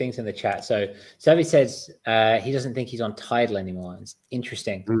few things in the chat. So Savi says he doesn't think he's on TIDAL anymore. It's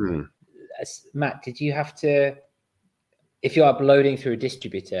interesting. Matt, did you have to, if you're uploading through a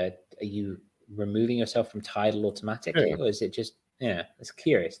distributor, are you removing yourself from TIDAL automatically, or is it just, it's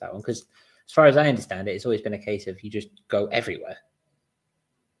curious, that one, because as far as I understand it, it's always been a case of you just go everywhere.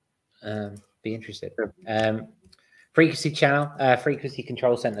 Be interested. Frequency channel, frequency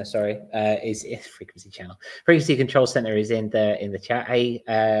control center, sorry, is frequency channel. Frequency control center is in the chat. Hey,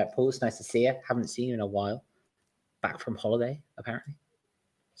 Paul, it's nice to see you. Haven't seen you in a while. Back from holiday, apparently.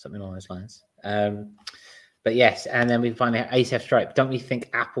 Something along those lines. But yes, and then we find out ASF Stripe. Don't we think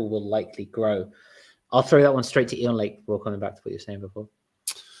Apple will likely grow? I'll throw that one straight to Ian Lake before coming back to what you were saying before.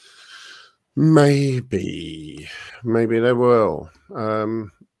 Maybe they will.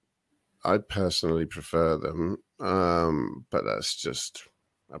 I personally prefer them, but that's just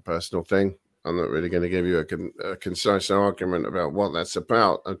a personal thing. I'm not really going to give you a concise argument about what that's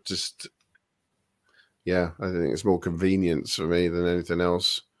about. I think it's more convenience for me than anything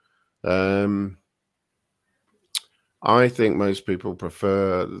else. I think most people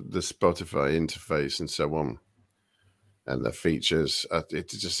prefer the Spotify interface and so on, and the features. It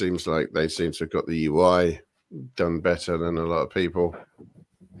just seems like they seem to have got the UI done better than a lot of people.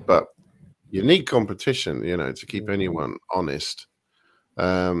 But you need competition, to keep anyone honest.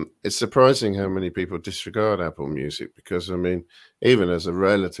 It's surprising how many people disregard Apple Music because, I mean, even as a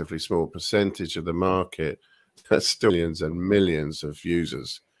relatively small percentage of the market, that's still millions and millions of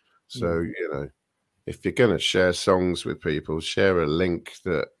users. So, if you're going to share songs with people, share a link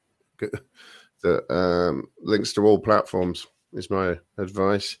that links to all platforms is my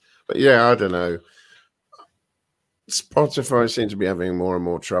advice. But yeah, I don't know. Spotify seems to be having more and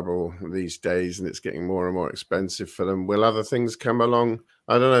more trouble these days, and it's getting more and more expensive for them. Will other things come along?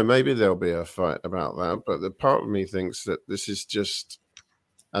 I don't know. Maybe there'll be a fight about that. But the part of me thinks that this is just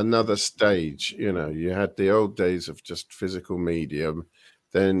another stage. You had the old days of just physical medium.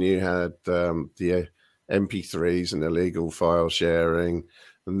 Then you had the MP3s and illegal file sharing.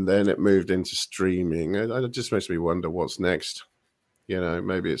 And then it moved into streaming. It just makes me wonder what's next.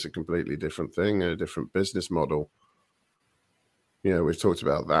 Maybe it's a completely different thing, a different business model. You know, we've talked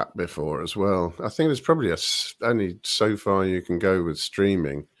about that before as well. I think there's probably only so far you can go with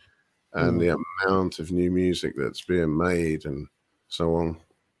streaming and the amount of new music that's being made and so on.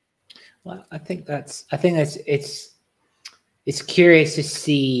 Well, I think it's curious to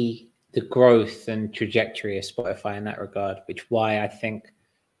see the growth and trajectory of Spotify in that regard, which why I think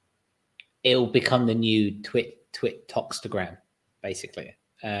it'll become the new Twittoxtagram, basically.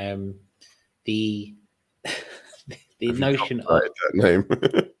 The notion of that name.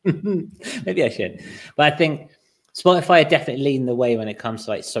 maybe I should, but I think Spotify are definitely leading the way when it comes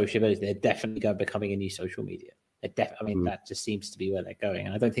to like sociability. They're definitely becoming a new social media. I mean, that just seems to be where they're going,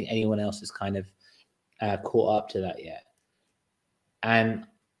 and I don't think anyone else has kind of caught up to that yet. And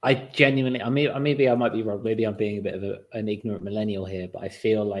I genuinely, I mean, maybe I might be wrong. Maybe I'm being a bit of an ignorant millennial here, but I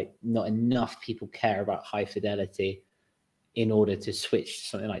feel like not enough people care about high fidelity in order to switch to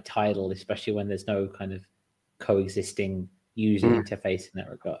something like TIDAL, especially when there's no kind of coexisting user interface in that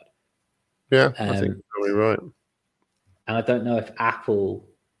regard. Yeah, I think you're probably right. And I don't know if Apple,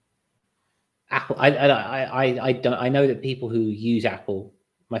 I know that people who use Apple,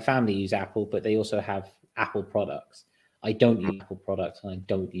 my family use Apple, but they also have Apple products. I don't use Apple products, and I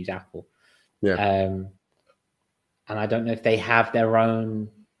don't use Apple. Yeah. And I don't know if they have their own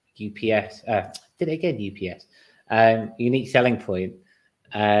UPS. UPS? Unique selling point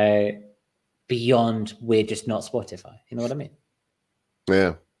beyond we're just not Spotify. You know what I mean?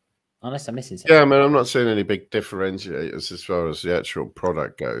 Yeah. Unless I'm missing something. Yeah, I mean, I'm not seeing any big differentiators as far as the actual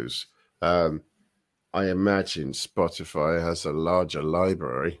product goes. I imagine Spotify has a larger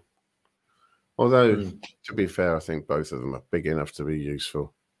library. Although, to be fair, I think both of them are big enough to be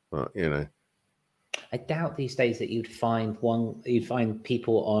useful. But, you know, I doubt these days that you'd find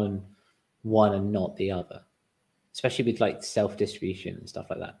people on one and not the other, especially with like self-distribution and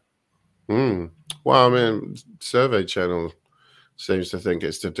stuff like that. Well, I mean, Survey Channel seems to think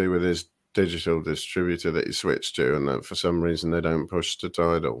it's to do with his digital distributor that he switched to, and that for some reason they don't push to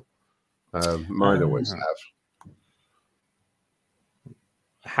TIDAL. Mine always have.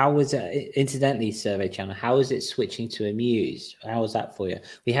 How was it, incidentally, Survey Channel, how is it switching to Amuse? How was that for you?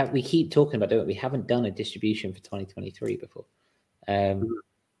 We keep talking about it. We haven't done a distribution for 2023 before.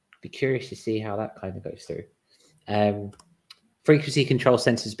 Be curious to see how that kind of goes through. Frequency control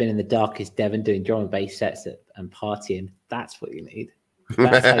center has been in the darkest Devon doing drum and bass sets and partying. That's what you need.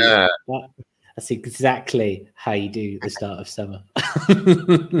 That's exactly how you do the start of summer.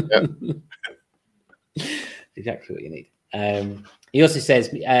 Exactly what you need. He also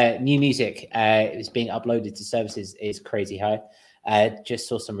says new music is being uploaded to services is crazy high. Just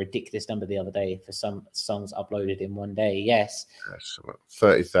saw some ridiculous number the other day for some songs uploaded in one day. Yes,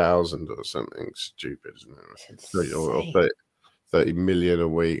 30,000 or something stupid, isn't it? Or 30 million a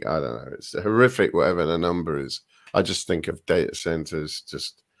week. I don't know. It's horrific, whatever the number is. I just think of data centers,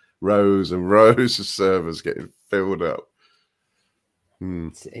 just rows and rows of servers getting filled up.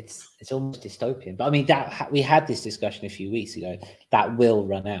 It's almost dystopian. But I mean, that we had this discussion a few weeks ago. That will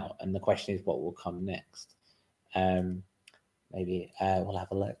run out, and the question is, what will come next? Maybe we'll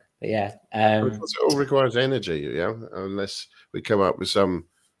have a look. But yeah, it all requires energy, yeah. Unless we come up with some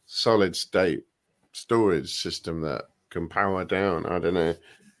solid state storage system that can power down. I don't know.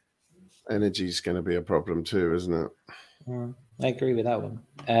 Energy is going to be a problem too, isn't it? I agree with that one.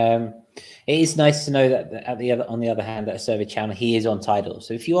 It is nice to know that on the other hand, that a Survey Channel, he is on TIDAL.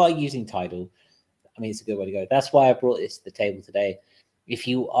 So if you are using TIDAL, I mean, it's a good way to go. That's why I brought this to the table today. If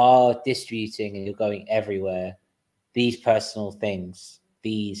you are distributing and you're going everywhere, these personal things,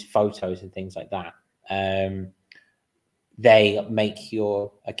 these photos and things like that, they make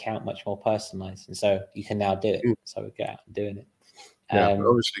your account much more personalized. And so you can now do it. So we get out and doing it. Yeah,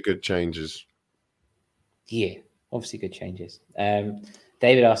 obviously good changes. Yeah, obviously good changes.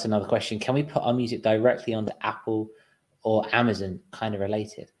 David asked another question. Can we put our music directly onto Apple or Amazon? Kind of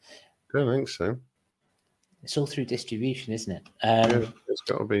related. I don't think so. It's all through distribution, isn't it? Yeah, it's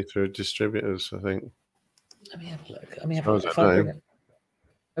got to be through distributors, I think. Let me have a look. Let me have a look. If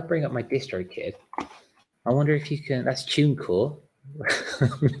I bring up my distro kit, I wonder if you can. That's TuneCore.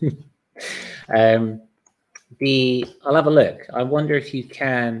 I'll have a look. I wonder if you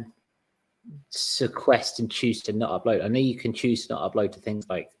can sequest and choose to not upload. I know you can choose to not upload to things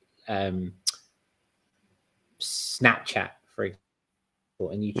like Snapchat, for example,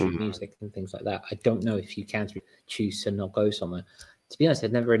 and YouTube Music and things like that. I don't know if you can choose to not go somewhere. To be honest,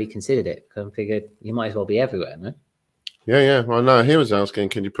 I've never really considered it because I figured you might as well be everywhere, no? Yeah. Well, no, he was asking,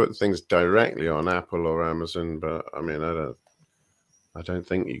 can you put things directly on Apple or Amazon? But I mean, I don't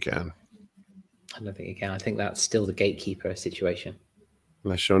think you can. I don't think you can. I think that's still the gatekeeper situation.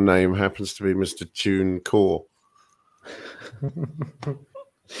 Unless your name happens to be Mr. TuneCore.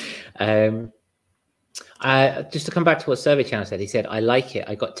 Just to come back to what Survey Channel said, he said, "I like it.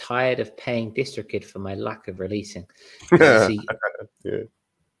 I got tired of paying DistroKid for my lack of releasing." Yeah,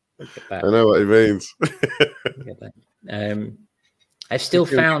 I know what he means. I've still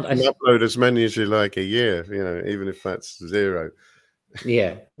found you can upload as many as you like a year, you know, even if that's 0.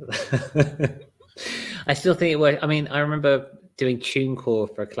 Yeah. I still think it works. I mean, I remember doing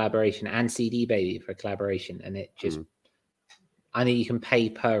TuneCore for a collaboration and CD Baby for a collaboration, and it just I know you can pay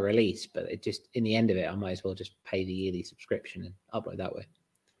per release, but it just in the end of it, I might as well just pay the yearly subscription and upload that way.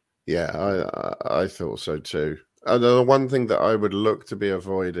 Yeah, I thought so too. The one thing that I would look to be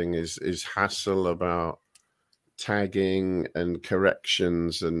avoiding is hassle about tagging and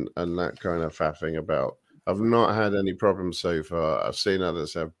corrections and that kind of faffing about. I've not had any problems so far. I've seen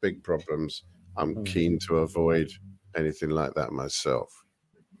others have big problems. I'm keen to avoid anything like that myself.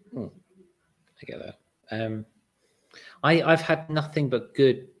 I get that. I've had nothing but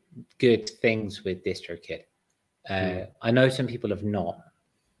good things with DistroKid. I know some people have not.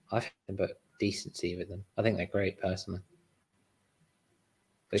 I've had nothing but decency with them. I think they're great personally.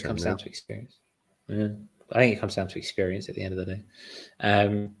 But it comes down to experience. Yeah. I think it comes down to experience at the end of the day.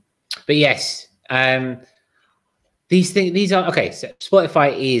 But yes, these are okay. So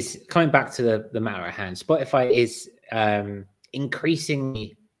Spotify is coming back to the matter at hand. Spotify is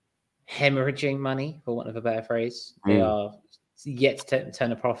increasingly hemorrhaging money, for want of a better phrase. They are yet to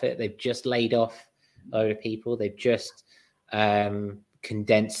turn a profit. They've just laid off a load of people. They've just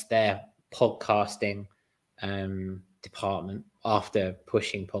condensed their podcasting department after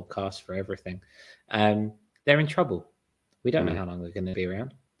pushing podcasts for everything. They're in trouble. We don't know how long they're going to be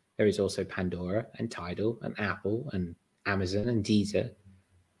around. There is also Pandora and TIDAL and Apple and Amazon and Deezer.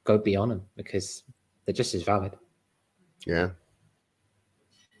 Go be on them because they're just as valid. Yeah.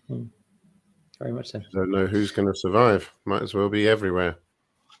 Very much so. Don't know who's going to survive. Might as well be everywhere.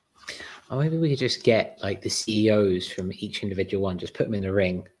 Or maybe we could just get like the CEOs from each individual one, just put them in a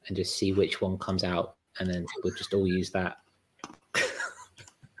ring and just see which one comes out, and then we'll just all use that.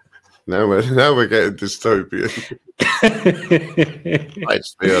 Now we're getting dystopian.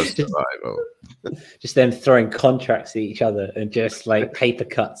 It's their survival. Just them throwing contracts at each other and just like paper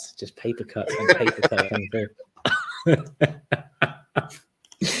cuts and paper cuts coming through.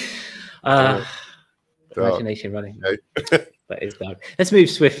 Imagination running. Okay. That is dark. Let's move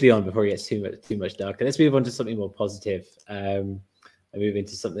swiftly on before it gets too much darker. Let's move on to something more positive. And move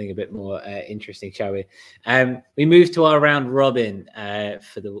into something a bit more interesting, shall we? We move to our round robin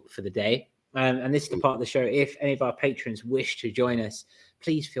for the day. And this is the part of the show. If any of our patrons wish to join us,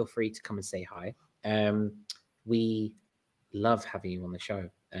 please feel free to come and say hi. We love having you on the show.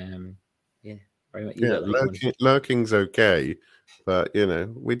 Yeah, very much. Yeah, lurking's okay, but you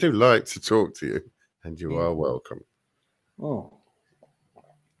know we do like to talk to you, and you are welcome. Oh,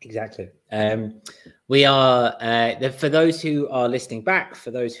 exactly. We are for those who are listening back,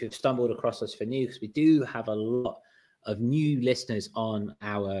 for those who've stumbled across us for new, because we do have a lot of new listeners on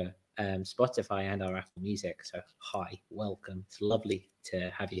our Spotify and our Apple Music. So hi, welcome. It's lovely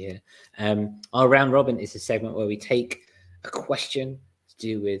to have you here. Our round robin is a segment where we take a question to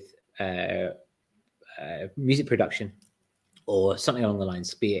do with music production or something along the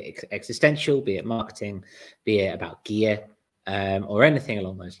lines, be it existential, be it marketing, be it about gear, or anything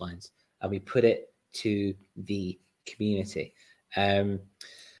along those lines, and we put it to the community. And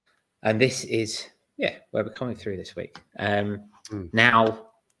this is where we're coming through this week. Now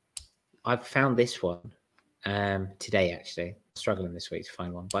I've found this one today, actually. Struggling this week to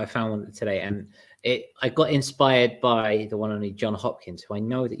find one, but I found one today, and I got inspired by the one only John Hopkins, who I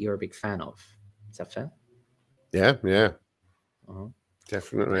know that you're a big fan of. Is that fair? Yeah,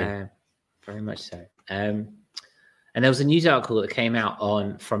 definitely. Very much so. And there was a news article that came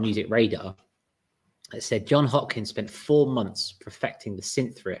out from Music Radar that said John Hopkins spent 4 months perfecting the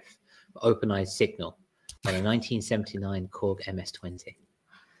synth riff for OpenEye's Signal on a 1979 Korg MS-20.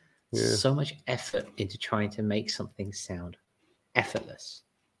 Yeah. So much effort into trying to make something sound effortless.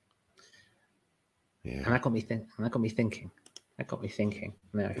 Yeah. And that got me thinking.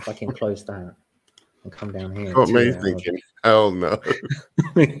 Now, if I can close that and come down here. Got me thinking, hell no.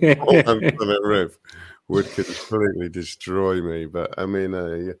 4 months on a riff would completely destroy me. But I mean,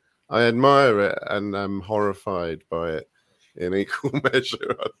 I admire it and I'm horrified by it in equal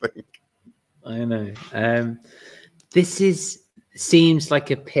measure, I think. I know. This seems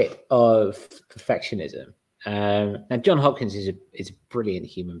like a pit of perfectionism. Now, John Hopkins is a brilliant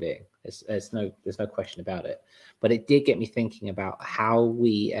human being. There's no question about it. But it did get me thinking about how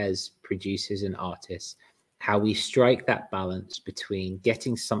we as producers and artists, how we strike that balance between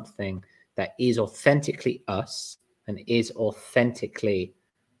getting something that is authentically us, and is authentically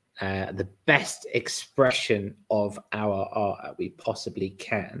the best expression of our art that we possibly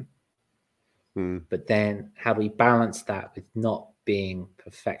can. But then how do we balance that with not being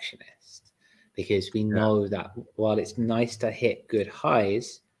perfectionist? Because we know that while it's nice to hit good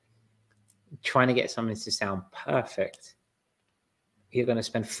highs, trying to get something to sound perfect, you're going to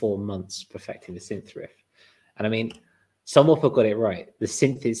spend 4 months perfecting the synth riff. And I mean, some people got it right. The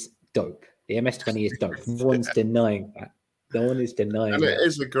synth is dope. The MS-20 is dope. No one's denying that. No one is denying and that. It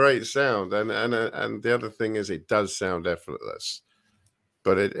is a great sound. And the other thing is it does sound effortless,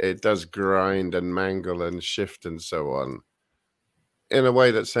 but it does grind and mangle and shift and so on in a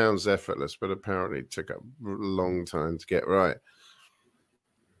way that sounds effortless, but apparently took a long time to get right.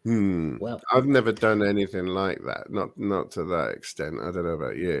 Well, I've never done anything like that. Not to that extent. I don't know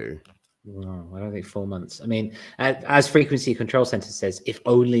about you. No, I don't think 4 months. I mean, as Frequency Control Center says, if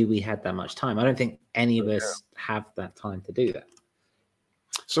only we had that much time. I don't think any of us have that time to do that.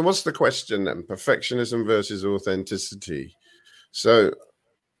 So what's the question then? Perfectionism versus authenticity. So,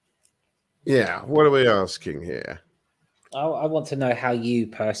 yeah, what are we asking here? I want to know how you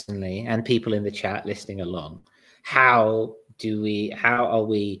personally and people in the chat listening along, how are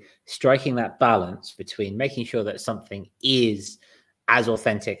we striking that balance between making sure that something is as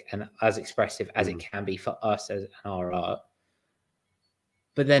authentic and as expressive as it can be for us as our art,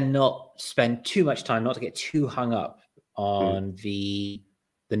 but then not spend too much time, not to get too hung up on the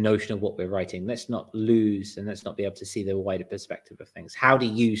notion of what we're writing. Let's not lose and let's not be able to see the wider perspective of things. How do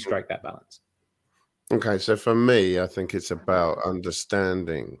you strike that balance? Okay, so for me, I think it's about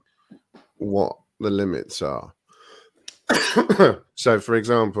understanding what the limits are. So, for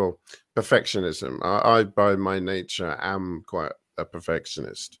example, perfectionism. I by my nature, am quite a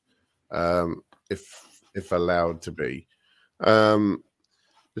perfectionist, if allowed to be. The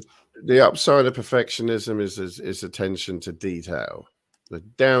upside of perfectionism is attention to detail. The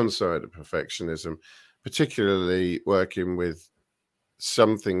downside of perfectionism, particularly working with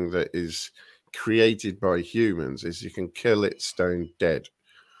something that is created by humans, is you can kill it stone dead.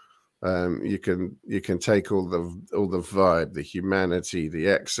 You can take all the vibe, the humanity, the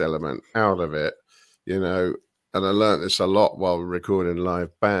X element out of it, you know. And I learned this a lot while recording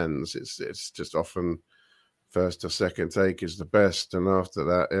live bands. It's just often first or second take is the best, and after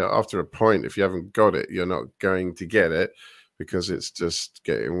that, after a point, if you haven't got it, you're not going to get it, because it's just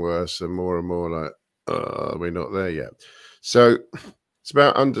getting worse and more like, we're not there yet. So it's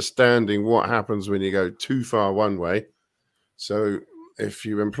about understanding what happens when you go too far one way. So if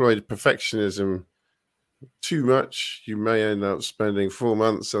you employed perfectionism too much, you may end up spending 4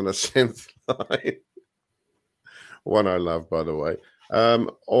 months on a synth line. One I love, by the way.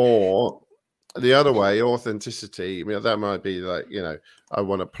 Or the other way, authenticity. I mean, that might be like, you know, I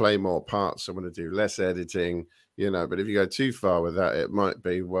want to play more parts. I want to do less editing, you know. But if you go too far with that, it might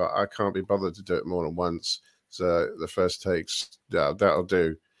be, well, I can't be bothered to do it more than once. So the first takes, that'll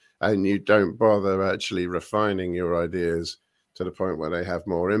do. And you don't bother actually refining your ideas to the point where they have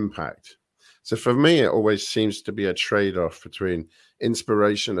more impact. So for me, it always seems to be a trade-off between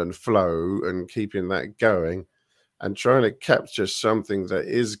inspiration and flow and keeping that going, and trying to capture something that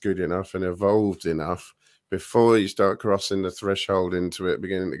is good enough and evolved enough before you start crossing the threshold into it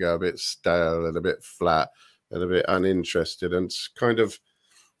beginning to go a bit stale and a bit flat and a bit uninterested. And it's kind of,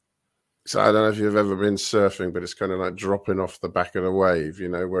 so I don't know if you've ever been surfing, but it's kind of like dropping off the back of the wave, you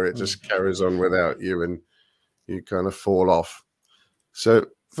know, where it just carries on without you and you kind of fall off. So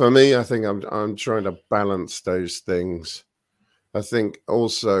for me, I think I'm trying to balance those things. I think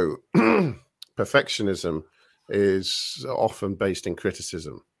also perfectionism is often based in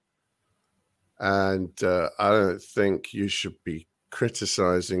criticism. And I don't think you should be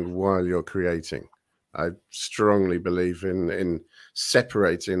criticizing while you're creating. I strongly believe in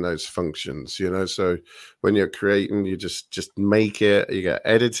separating those functions, you know. So when you're creating, you just make it, you get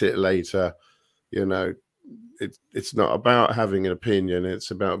edit it later, you know. It's not about having an opinion,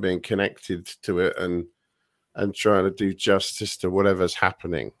 it's about being connected to it and trying to do justice to whatever's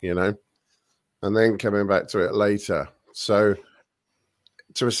happening, you know, and then coming back to it later. So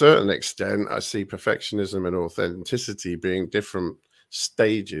to a certain extent, I see perfectionism and authenticity being different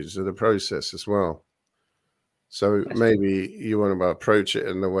stages of the process as well. So maybe you want to approach it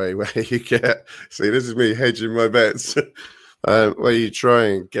in the way where you get, see, this is me hedging my bets, where you try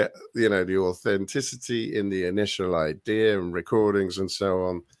and get, you know, the authenticity in the initial idea and recordings and so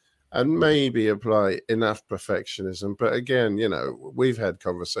on, and maybe apply enough perfectionism. But again, you know, we've had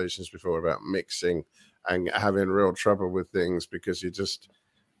conversations before about mixing and having real trouble with things because you just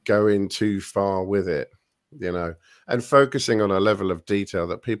go in too far with it. you know, and focusing on a level of detail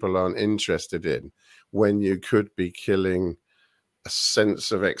that people aren't interested in, when you could be killing a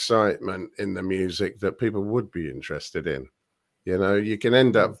sense of excitement in the music that people would be interested in. You know, you can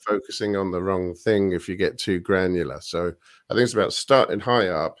end up focusing on the wrong thing if you get too granular. So I think it's about starting high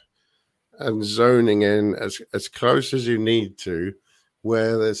up and zoning in as close as you need to,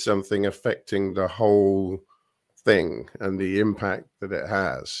 where there's something affecting the whole thing and the impact that it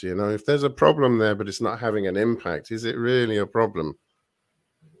has. You know, if there's a problem there but it's not having an impact, is it really a problem?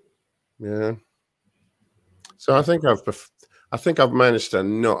 Yeah. So I think I've managed to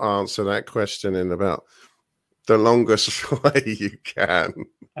not answer that question in about the longest way you can.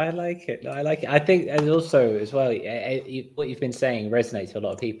 I like it. I like it. I think, and also as well, what you've been saying resonates with a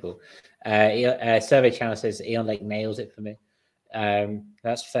lot of people. Survey Channel says Eon Lake nails it for me.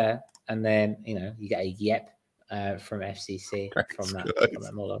 That's fair. And then, you know, you get a yep from FCC from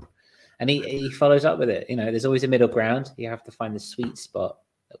that model, and he follows up with it. You know, there's always a middle ground. You have to find the sweet spot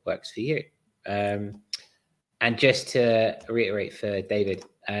that works for you. And just to reiterate for David,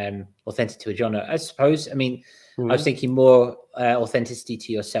 authentic to a genre, I suppose. I mean, I was thinking more authenticity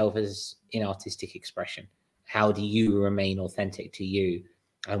to yourself as in artistic expression. How do you remain authentic to you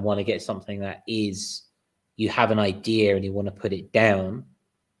and want to get something that is, you have an idea and you want to put it down,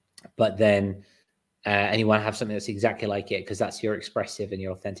 but then, and you want to have something that's exactly like it because that's your expressive and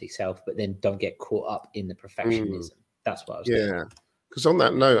your authentic self, but then don't get caught up in the perfectionism. That's what I was thinking. Because on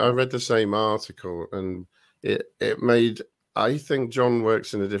that note, I read the same article and it made, I think John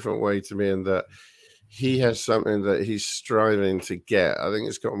works in a different way to me in that he has something that he's striving to get. I think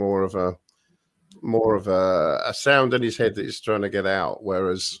it's got more of a sound in his head that he's trying to get out,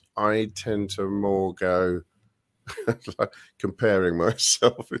 whereas I tend to more go like comparing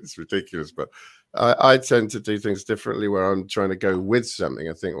myself. It's ridiculous, but I tend to do things differently where I'm trying to go with something.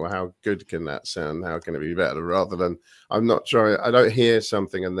 I think, well, how good can that sound? How can it be better? Rather than I don't hear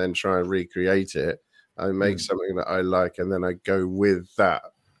something and then try and recreate it. I make something that I like and then I go with that.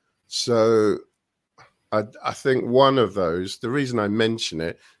 So I think one of those, the reason I mention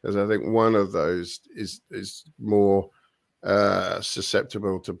it is I think one of those is more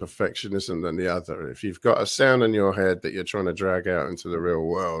susceptible to perfectionism than the other. If you've got a sound in your head that you're trying to drag out into the real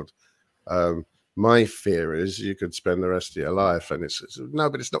world, my fear is you could spend the rest of your life and it's no,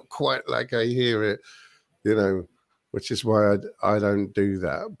 but it's not quite like I hear it, you know, which is why I don't do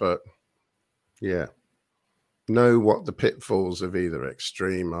that. But yeah, know what the pitfalls of either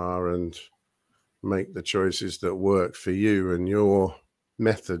extreme are and make the choices that work for you and your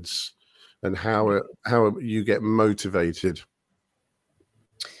methods and how you get motivated.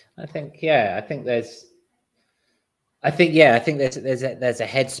 I think there's a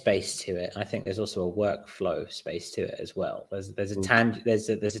headspace to it. I think there's also a workflow space to it as well. There's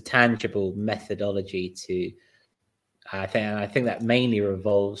a tangible methodology to. I think that mainly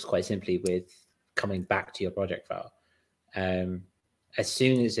revolves quite simply with coming back to your project file. As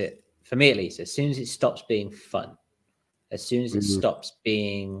soon as it, for me at least, as soon as it stops being fun, as soon as it stops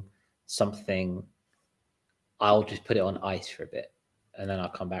being something, I'll just put it on ice for a bit and then I'll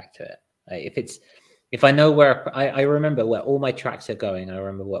come back to it. Like if I know where I remember where all my tracks are going, I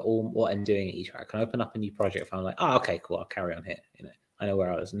remember what I'm doing at each track. I can open up a new project file. I'm like, oh, okay, cool. I'll carry on here. You know, I know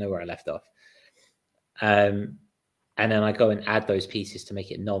where I left off. And then I go and add those pieces to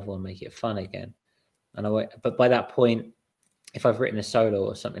make it novel and make it fun again. But by that point, if I've written a solo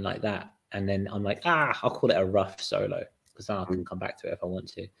or something like that, and then I'm like, I'll call it a rough solo because then I can come back to it if I want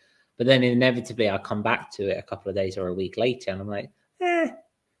to. But then inevitably I'll come back to it a couple of days or a week later, and I'm like,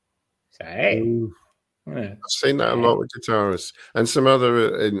 So, hey. I've seen that a lot with guitarists and some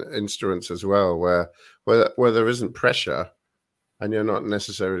other instruments as well, where there isn't pressure, and you're not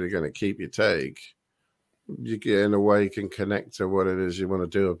necessarily going to keep your take. You in a way can connect to what it is you want to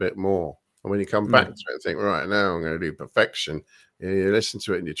do a bit more. And when you come back to it and think, right, now I'm going to do perfection, you listen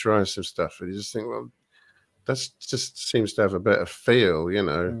to it and you try some stuff and you just think, well, that just seems to have a better feel, you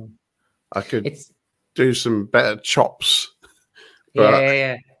know. I could do some better chops, but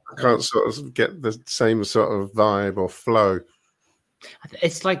I can't sort of get the same sort of vibe or flow.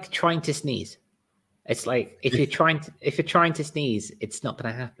 It's like trying to sneeze. It's like if you're trying to sneeze, it's not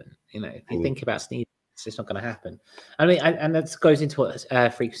going to happen. You know, if you think about sneezing, it's just not going to happen. I mean, and that goes into what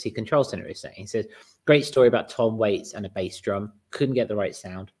Frequency Control Center is saying. He says, great story about Tom Waits and a bass drum. Couldn't get the right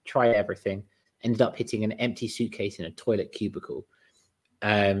sound. Tried everything. Ended up hitting an empty suitcase in a toilet cubicle.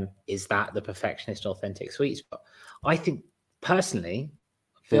 Is that the perfectionist authentic sweet spot? I think personally,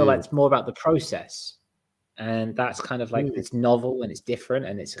 I feel like it's more about the process. And that's kind of like, it's novel and it's different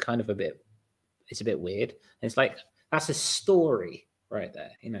and it's kind of a bit weird. And it's like, that's a story, right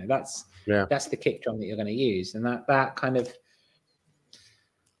there. You know, that's Yeah. that's the kick drum that you're going to use, and that kind of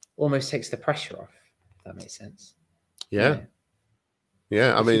almost takes the pressure off. If that makes sense. Yeah. You know?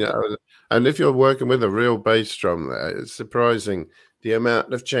 Yeah. I mean, and if you're working with a real bass drum there, it's surprising the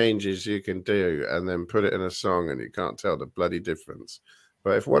amount of changes you can do and then put it in a song and you can't tell the bloody difference.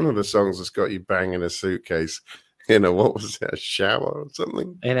 But if one of the songs has got you banging a suitcase, you know, what was it, a shower or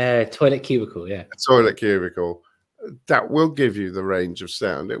something? In a toilet cubicle, yeah. A toilet cubicle. That will give you the range of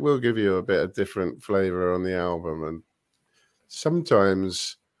sound. It will give you a bit of different flavor on the album. And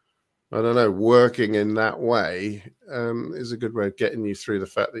sometimes, I don't know, working in that way is a good way of getting you through the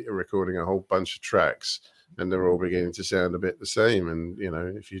fact that you're recording a whole bunch of tracks and they're all beginning to sound a bit the same. And, you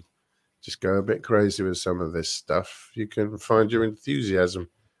know, if you just go a bit crazy with some of this stuff, you can find your enthusiasm.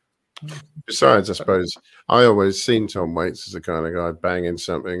 Besides, I suppose I always seen Tom Waits as the kind of guy banging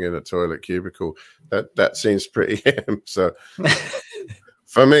something in a toilet cubicle. That seems pretty him. So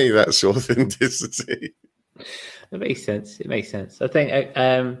for me, that's authenticity. It makes sense. It makes sense. I think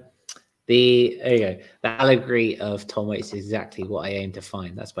the allegory of Tom Waits is exactly what I aim to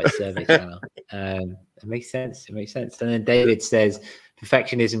find. That's by Survey Channel. It makes sense. It makes sense. And then David says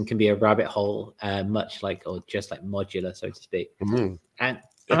perfectionism can be a rabbit hole, much like, or just like modular, so to speak. Mm-hmm. And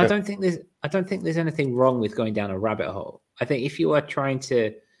I don't think there's anything wrong with going down a rabbit hole. I think if you are trying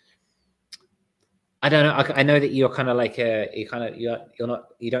to, I don't know. I know that you're kind of like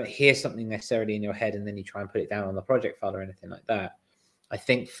you don't hear something necessarily in your head and then you try and put it down on the project file or anything like that. I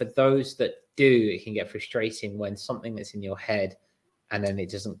think for those that do, it can get frustrating when something that's in your head and then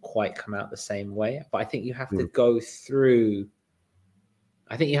it doesn't quite come out the same way. But I think you have to go through.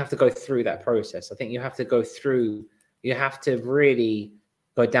 I think you have to go through that process. I think you have to go through. You have to really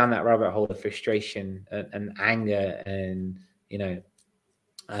go down that rabbit hole of frustration and anger and, you know,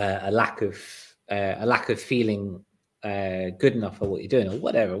 a lack of feeling good enough for what you're doing or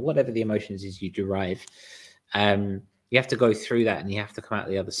whatever the emotions is you derive. You have to go through that and you have to come out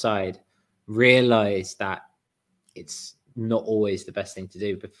the other side, realize that it's not always the best thing to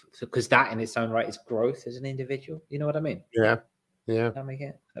do, because that in its own right is growth as an individual. You know what I mean? Yeah. That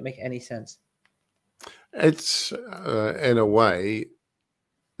make any sense? It's in a way,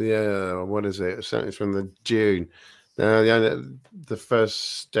 what is it? Something from the Dune. The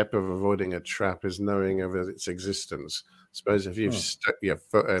first step of avoiding a trap is knowing of its existence. I suppose if you've stuck your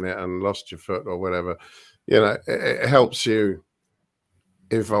foot in it and lost your foot or whatever, you know, it helps you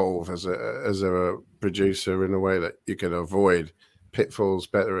evolve as a producer in a way that you can avoid pitfalls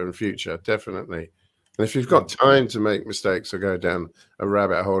better in future. Definitely. And if you've got time to make mistakes or go down a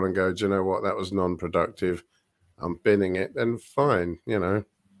rabbit hole and go, do you know what, that was non-productive, I'm binning it, then fine, you know.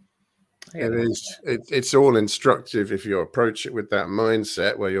 It's all instructive if you approach it with that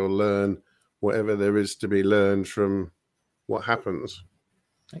mindset where you'll learn whatever there is to be learned from what happens.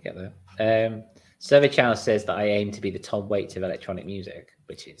 I get that. Survey Channel says that I aim to be the Tom Waits of electronic music,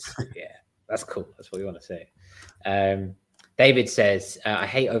 which is, yeah, that's cool. That's what we want to say. David says, I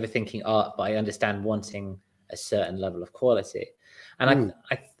hate overthinking art, but I understand wanting a certain level of quality. And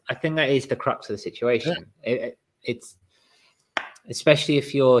I think that is the crux of the situation. Yeah. It's especially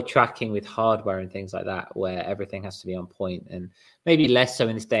if you're tracking with hardware and things like that, where everything has to be on point, and maybe less so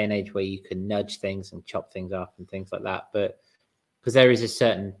in this day and age where you can nudge things and chop things up and things like that. But because there is a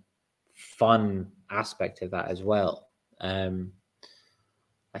certain fun aspect of that as well.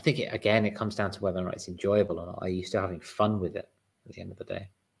 I think it comes down to whether or not it's enjoyable or not. Are you still having fun with it at the end of the day?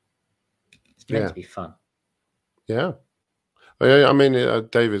 It's meant to be fun. Yeah. I mean,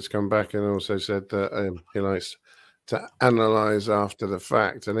 David's come back and also said that he likes to analyze after the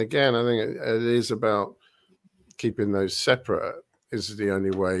fact. And again, I think it is about keeping those separate is the only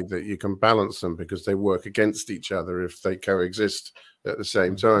way that you can balance them, because they work against each other if they coexist at the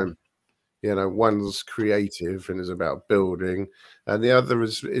same time. You know, one's creative and is about building, and the other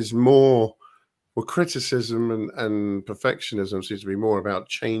is more, well, criticism and perfectionism seems to be more about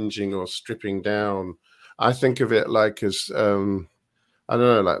changing or stripping down. I think of it like as, I don't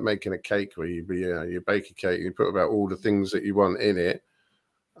know, like making a cake where you bake a cake, you put about all the things that you want in it,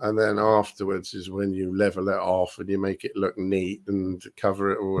 and then afterwards is when you level it off and you make it look neat and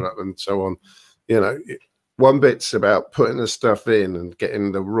cover it all up and so on. You know, one bit's about putting the stuff in and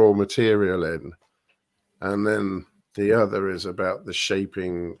getting the raw material in, and then the other is about the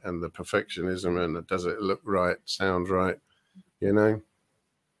shaping and the perfectionism and does it look right, sound right, you know?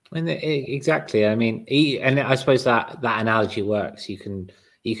 And exactly. I mean, and I suppose that analogy works. You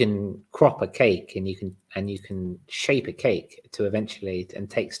can crop a cake and you can shape a cake to eventually and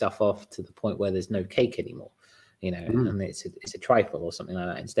take stuff off to the point where there's no cake anymore, you know, and it's a trifle or something like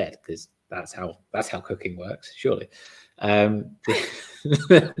that instead, because that's how cooking works, surely. Follow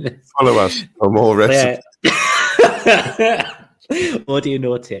us for more recipes.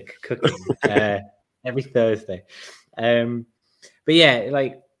 Audionautic cooking every Thursday. But yeah,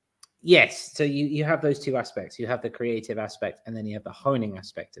 like, yes, so you have those two aspects. You have the creative aspect, and then you have the honing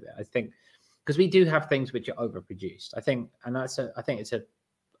aspect of it. I think because we do have things which are overproduced. I think it's a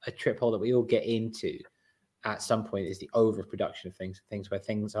trip hole that we all get into at some point, is the overproduction of things where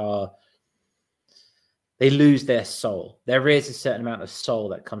things they lose their soul. There is a certain amount of soul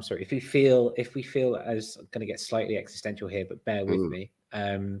that comes through. If we feel as, I'm going to get slightly existential here, but bear with me.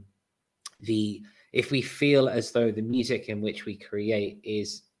 If we feel as though the music in which we create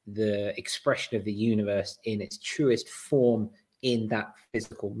is the expression of the universe in its truest form in that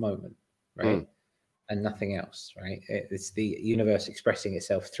physical moment, right? And nothing else, right? It's the universe expressing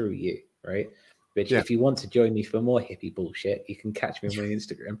itself through you, right? Which, if you want to join me for more hippie bullshit, you can catch me on my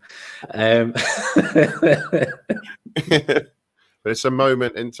Instagram. But it's a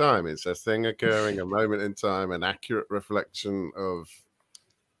moment in time. It's a thing occurring, a moment in time, an accurate reflection of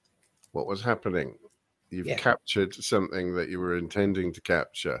what was happening. You've captured something that you were intending to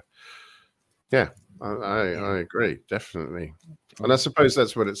capture. Yeah, I agree, definitely. And I suppose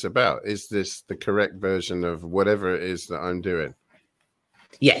that's what it's about. Is this the correct version of whatever it is that I'm doing?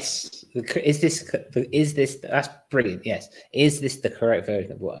 Yes. Is this that's brilliant. Yes. Is this the correct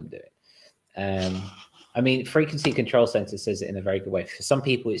version of what I'm doing? I mean, Frequency Control Center says it in a very good way. For some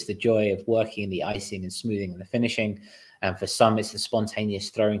people, it's the joy of working in the icing and smoothing and the finishing. And for some, it's the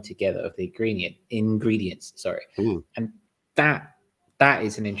spontaneous throwing together of the ingredients. Sorry. And that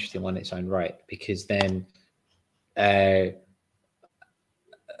is an interesting one in its own right, because then I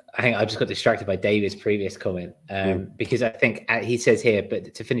think I just got distracted by David's previous comment, because I think he says here,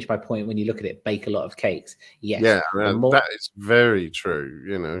 but to finish my point, when you look at it, bake a lot of cakes. Yes. Yeah, that is very true,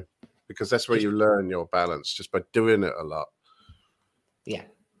 you know, because that's where you learn your balance, just by doing it a lot. Yeah.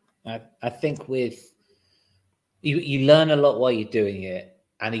 I think with you learn a lot while you're doing it.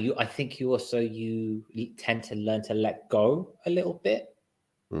 And I think you tend to learn to let go a little bit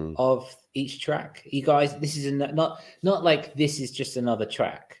of each track. You guys, this is not like this is just another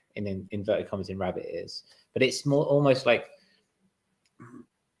track in inverted commas in rabbit ears, but it's more almost like,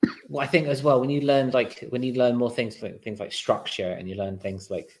 well, I think as well, when you learn more things like structure, and you learn things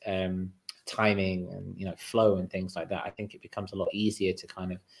like timing and flow and things like that, I think it becomes a lot easier to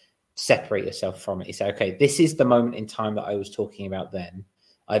kind of separate yourself from it. You say, okay, this is the moment in time that I was talking about then.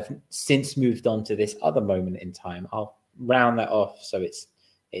 I've since moved on to this other moment in time. I'll round that off so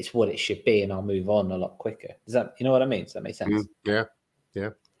it's what it should be, and I'll move on a lot quicker. Does that, you know what I mean? Does that make sense? Yeah.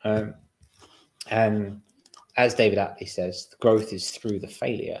 And as David Atley says, the growth is through the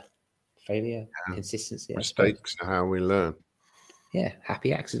failure, consistency. Mistakes are how we learn. Yeah,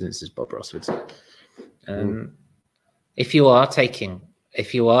 happy accidents, as Bob Ross would say. If you are taking a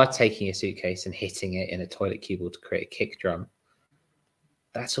suitcase and hitting it in a toilet cubicle to create a kick drum,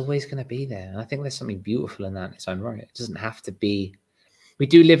 that's always going to be there. And I think there's something beautiful in that in its own right. It doesn't have to be. We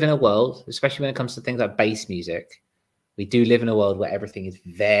do live in a world, especially when it comes to things like bass music, we do live in a world where everything is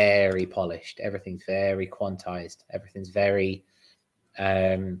very polished, everything's very quantized, everything's very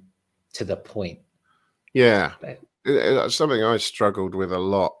to the point. Yeah. It's something I struggled with a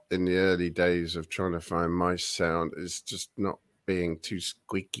lot in the early days of trying to find my sound, is just not being too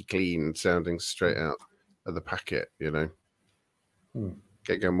squeaky clean and sounding straight out of the packet,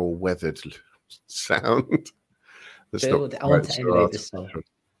 Getting a more weathered sound. I want to emulate this song.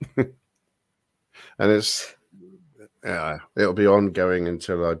 And it's it'll be ongoing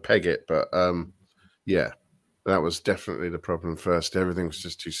until I peg it, but that was definitely the problem first. Everything was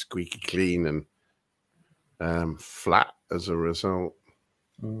just too squeaky clean and flat as a result.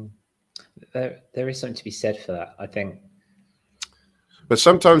 There is something to be said for that, I think. But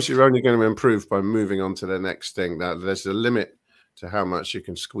sometimes you're only going to improve by moving on to the next thing. That there's a limit to how much you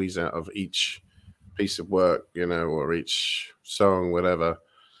can squeeze out of each piece of work, or each song, whatever.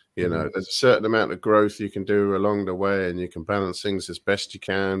 There's a certain amount of growth you can do along the way, and you can balance things as best you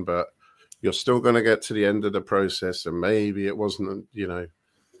can, but you're still going to get to the end of the process, and maybe it wasn't,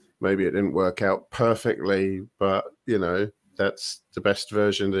 maybe it didn't work out perfectly, but that's the best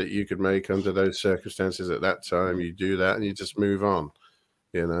version that you could make under those circumstances at that time. You do that and you just move on,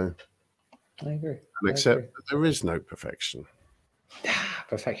 I agree. And accept that there is no perfection.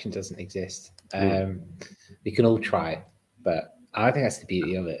 Perfection doesn't exist. We can all try, but I think that's the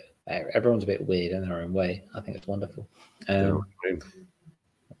beauty of it. Everyone's a bit weird in their own way. I think it's wonderful.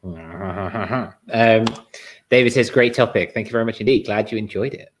 David says, great topic. Thank you very much indeed. Glad you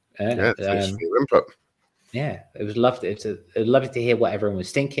enjoyed it. Thanks for your input. Yeah, it was lovely. It was lovely to hear what everyone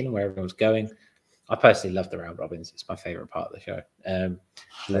was thinking, where everyone was going. I personally love the round robins. It's my favorite part of the show.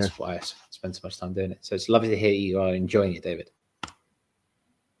 That's why I spend so much time doing it. So it's lovely to hear you are enjoying it, David.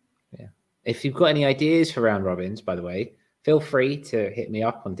 Yeah. If you've got any ideas for round robins, by the way, feel free to hit me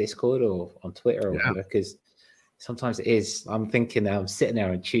up on Discord or on Twitter or whatever, because sometimes it is. I'm thinking I'm sitting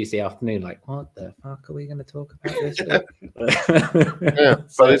there on Tuesday afternoon, like, what the fuck are we going to talk about this week? Yeah,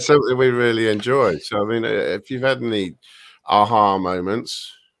 but it's something we really enjoy. So, I mean, if you've had any aha moments,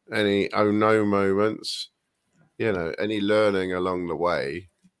 any oh no moments, you know, any learning along the way,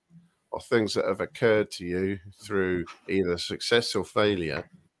 or things that have occurred to you through either success or failure,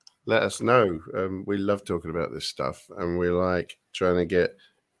 let us know. We love talking about this stuff, and we like trying to get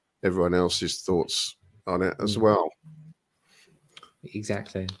everyone else's thoughts on it as well.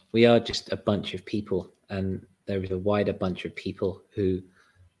 Exactly. We are just a bunch of people, and there is a wider bunch of people who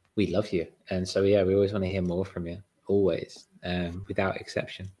we love you. And so, yeah, we always want to hear more from you, always, without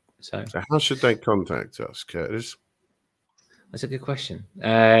exception. So how should they contact us, Curtis? That's a good question.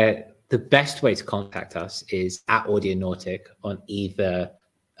 The best way to contact us is at Audionautic on either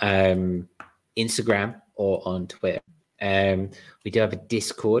Instagram or on Twitter. We do have a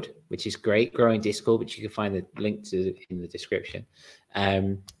Discord, which is great, growing Discord, which you can find the link to in the description.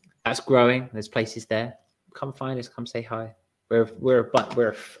 That's growing. There's places there. Come find us. Come say hi. We're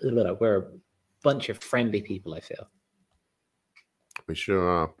a bunch of friendly people, I feel. We sure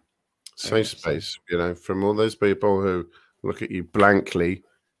are. Safe space, you know, from all those people who look at you blankly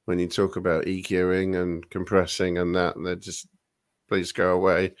when you talk about EQing and compressing and that, and they're just, please go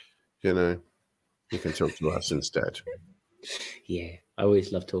away. You know, you can talk to us instead. Yeah, I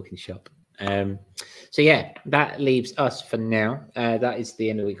always love talking shop. So yeah, that leaves us for now. That is the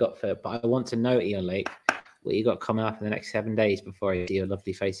end of what we got for. But I want to know, Ian Lake, what you got coming up in the next 7 days before I see your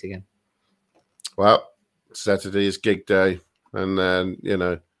lovely face again. Well, Saturday is gig day, and then you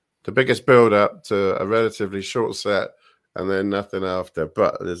know the biggest build up to a relatively short set, and then nothing after.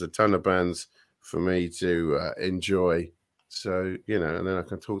 But there's a ton of bands for me to enjoy. So you know, and then I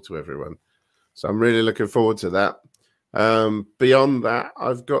can talk to everyone. So I'm really looking forward to that. Beyond that,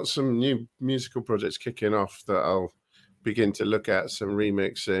 I've got some new musical projects kicking off that I'll begin to look at, some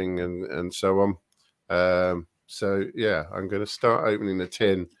remixing and so on. So yeah, I'm going to start opening the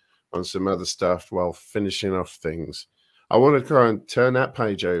tin on some other stuff while finishing off things. I want to try and turn that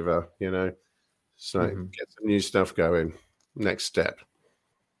page over, you know, so get some new stuff going. Next step.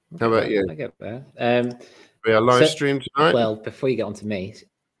 How about you? I get that. We are live stream tonight. Well, before you get on to me,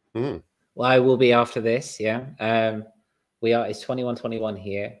 well, I will be after this. Yeah. It's 21:21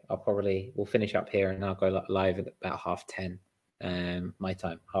 here. We'll finish up here and I'll go live at about 10:30 my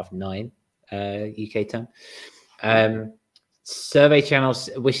time, 9:30 UK time. Survey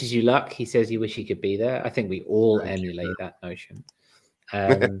Channels wishes you luck. He says he wish he could be there. I think we all emulate that notion.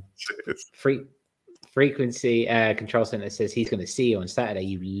 Frequency Control Center says he's going to see you on Saturday.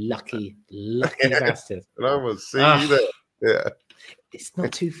 You lucky bastard. And I will see you there. Yeah. It's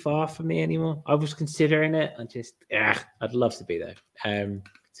not too far for me anymore. I was considering it. I'd love to be there.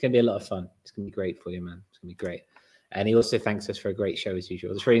 It's going to be a lot of fun. It's going to be great for you, man. It's going to be great. And he also thanks us for a great show as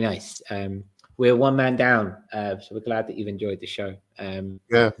usual. It's really nice. We're one man down, so we're glad that you've enjoyed the show.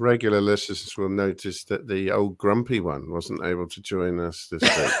 Yeah, regular listeners will notice that the old grumpy one wasn't able to join us this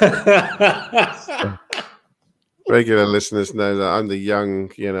week. Regular listeners know that I'm the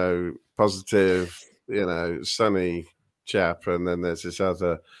young, you know, positive, you know, sunny chap, and then there's this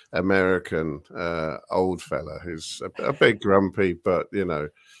other American old fella who's a bit grumpy, but you know,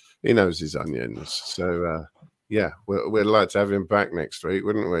 he knows his onions. So yeah, we'd like to have him back next week,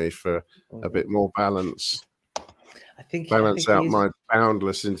 wouldn't we, for a bit more balance? I think out my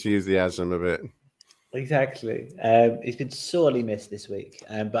boundless enthusiasm a bit. Exactly. He's been sorely missed this week,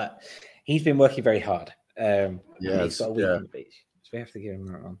 but he's been working very hard. He's got a week on the beach. We have to give him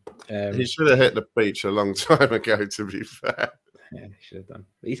that one. He should have hit the beach a long time ago, to be fair. Yeah, he should have done.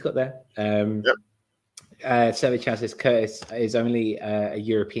 But he's got there. Survey Channel says Curtis is only a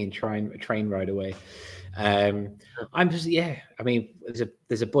European train ride away. I'm just I mean,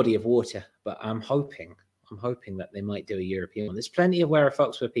 there's a body of water, but I'm hoping that they might do a European one. There's plenty of Where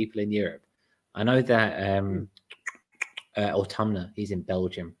Fox for people in Europe. I know that Autumna, he's in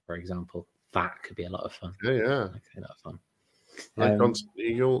Belgium, for example. That could be a lot of fun. Yeah. That could be a lot of fun.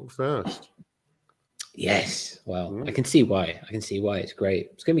 Constantly York first. Yes. Well, I can see why. It's great.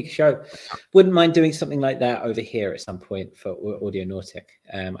 It's going to be a show. Wouldn't mind doing something like that over here at some point for Audionautic.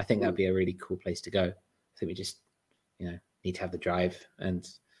 I think that'd be a really cool place to go. I think we just, need to have the drive and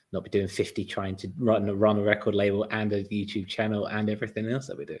not be doing 50 trying to run a record label and a YouTube channel and everything else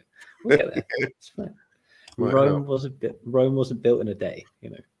that we do. We'll get there. It's fine. Rome wasn't built in a day, you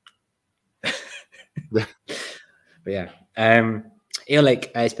know. But yeah,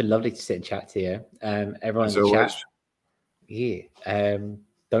 Like it's been lovely to sit and chat to you. Everyone in the chat, yeah.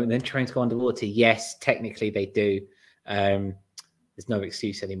 Don't then trains go underwater? Yes, technically they do. There's no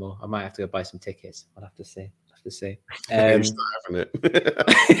excuse anymore. I might have to go buy some tickets. I'll have to see. You're still having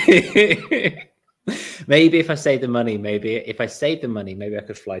it. Maybe if I save the money, maybe I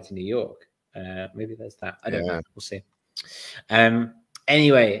could fly to New York. Maybe there's that. I don't know. We'll see.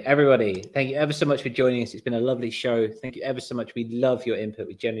 Anyway, everybody, thank you ever so much for joining us. It's been a lovely show. Thank you ever so much. We love your input.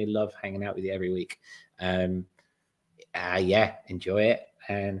 We generally love hanging out with you every week. Yeah, enjoy it,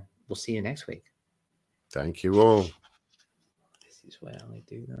 and we'll see you next week. Thank you all. This is where I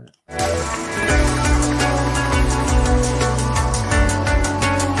do that.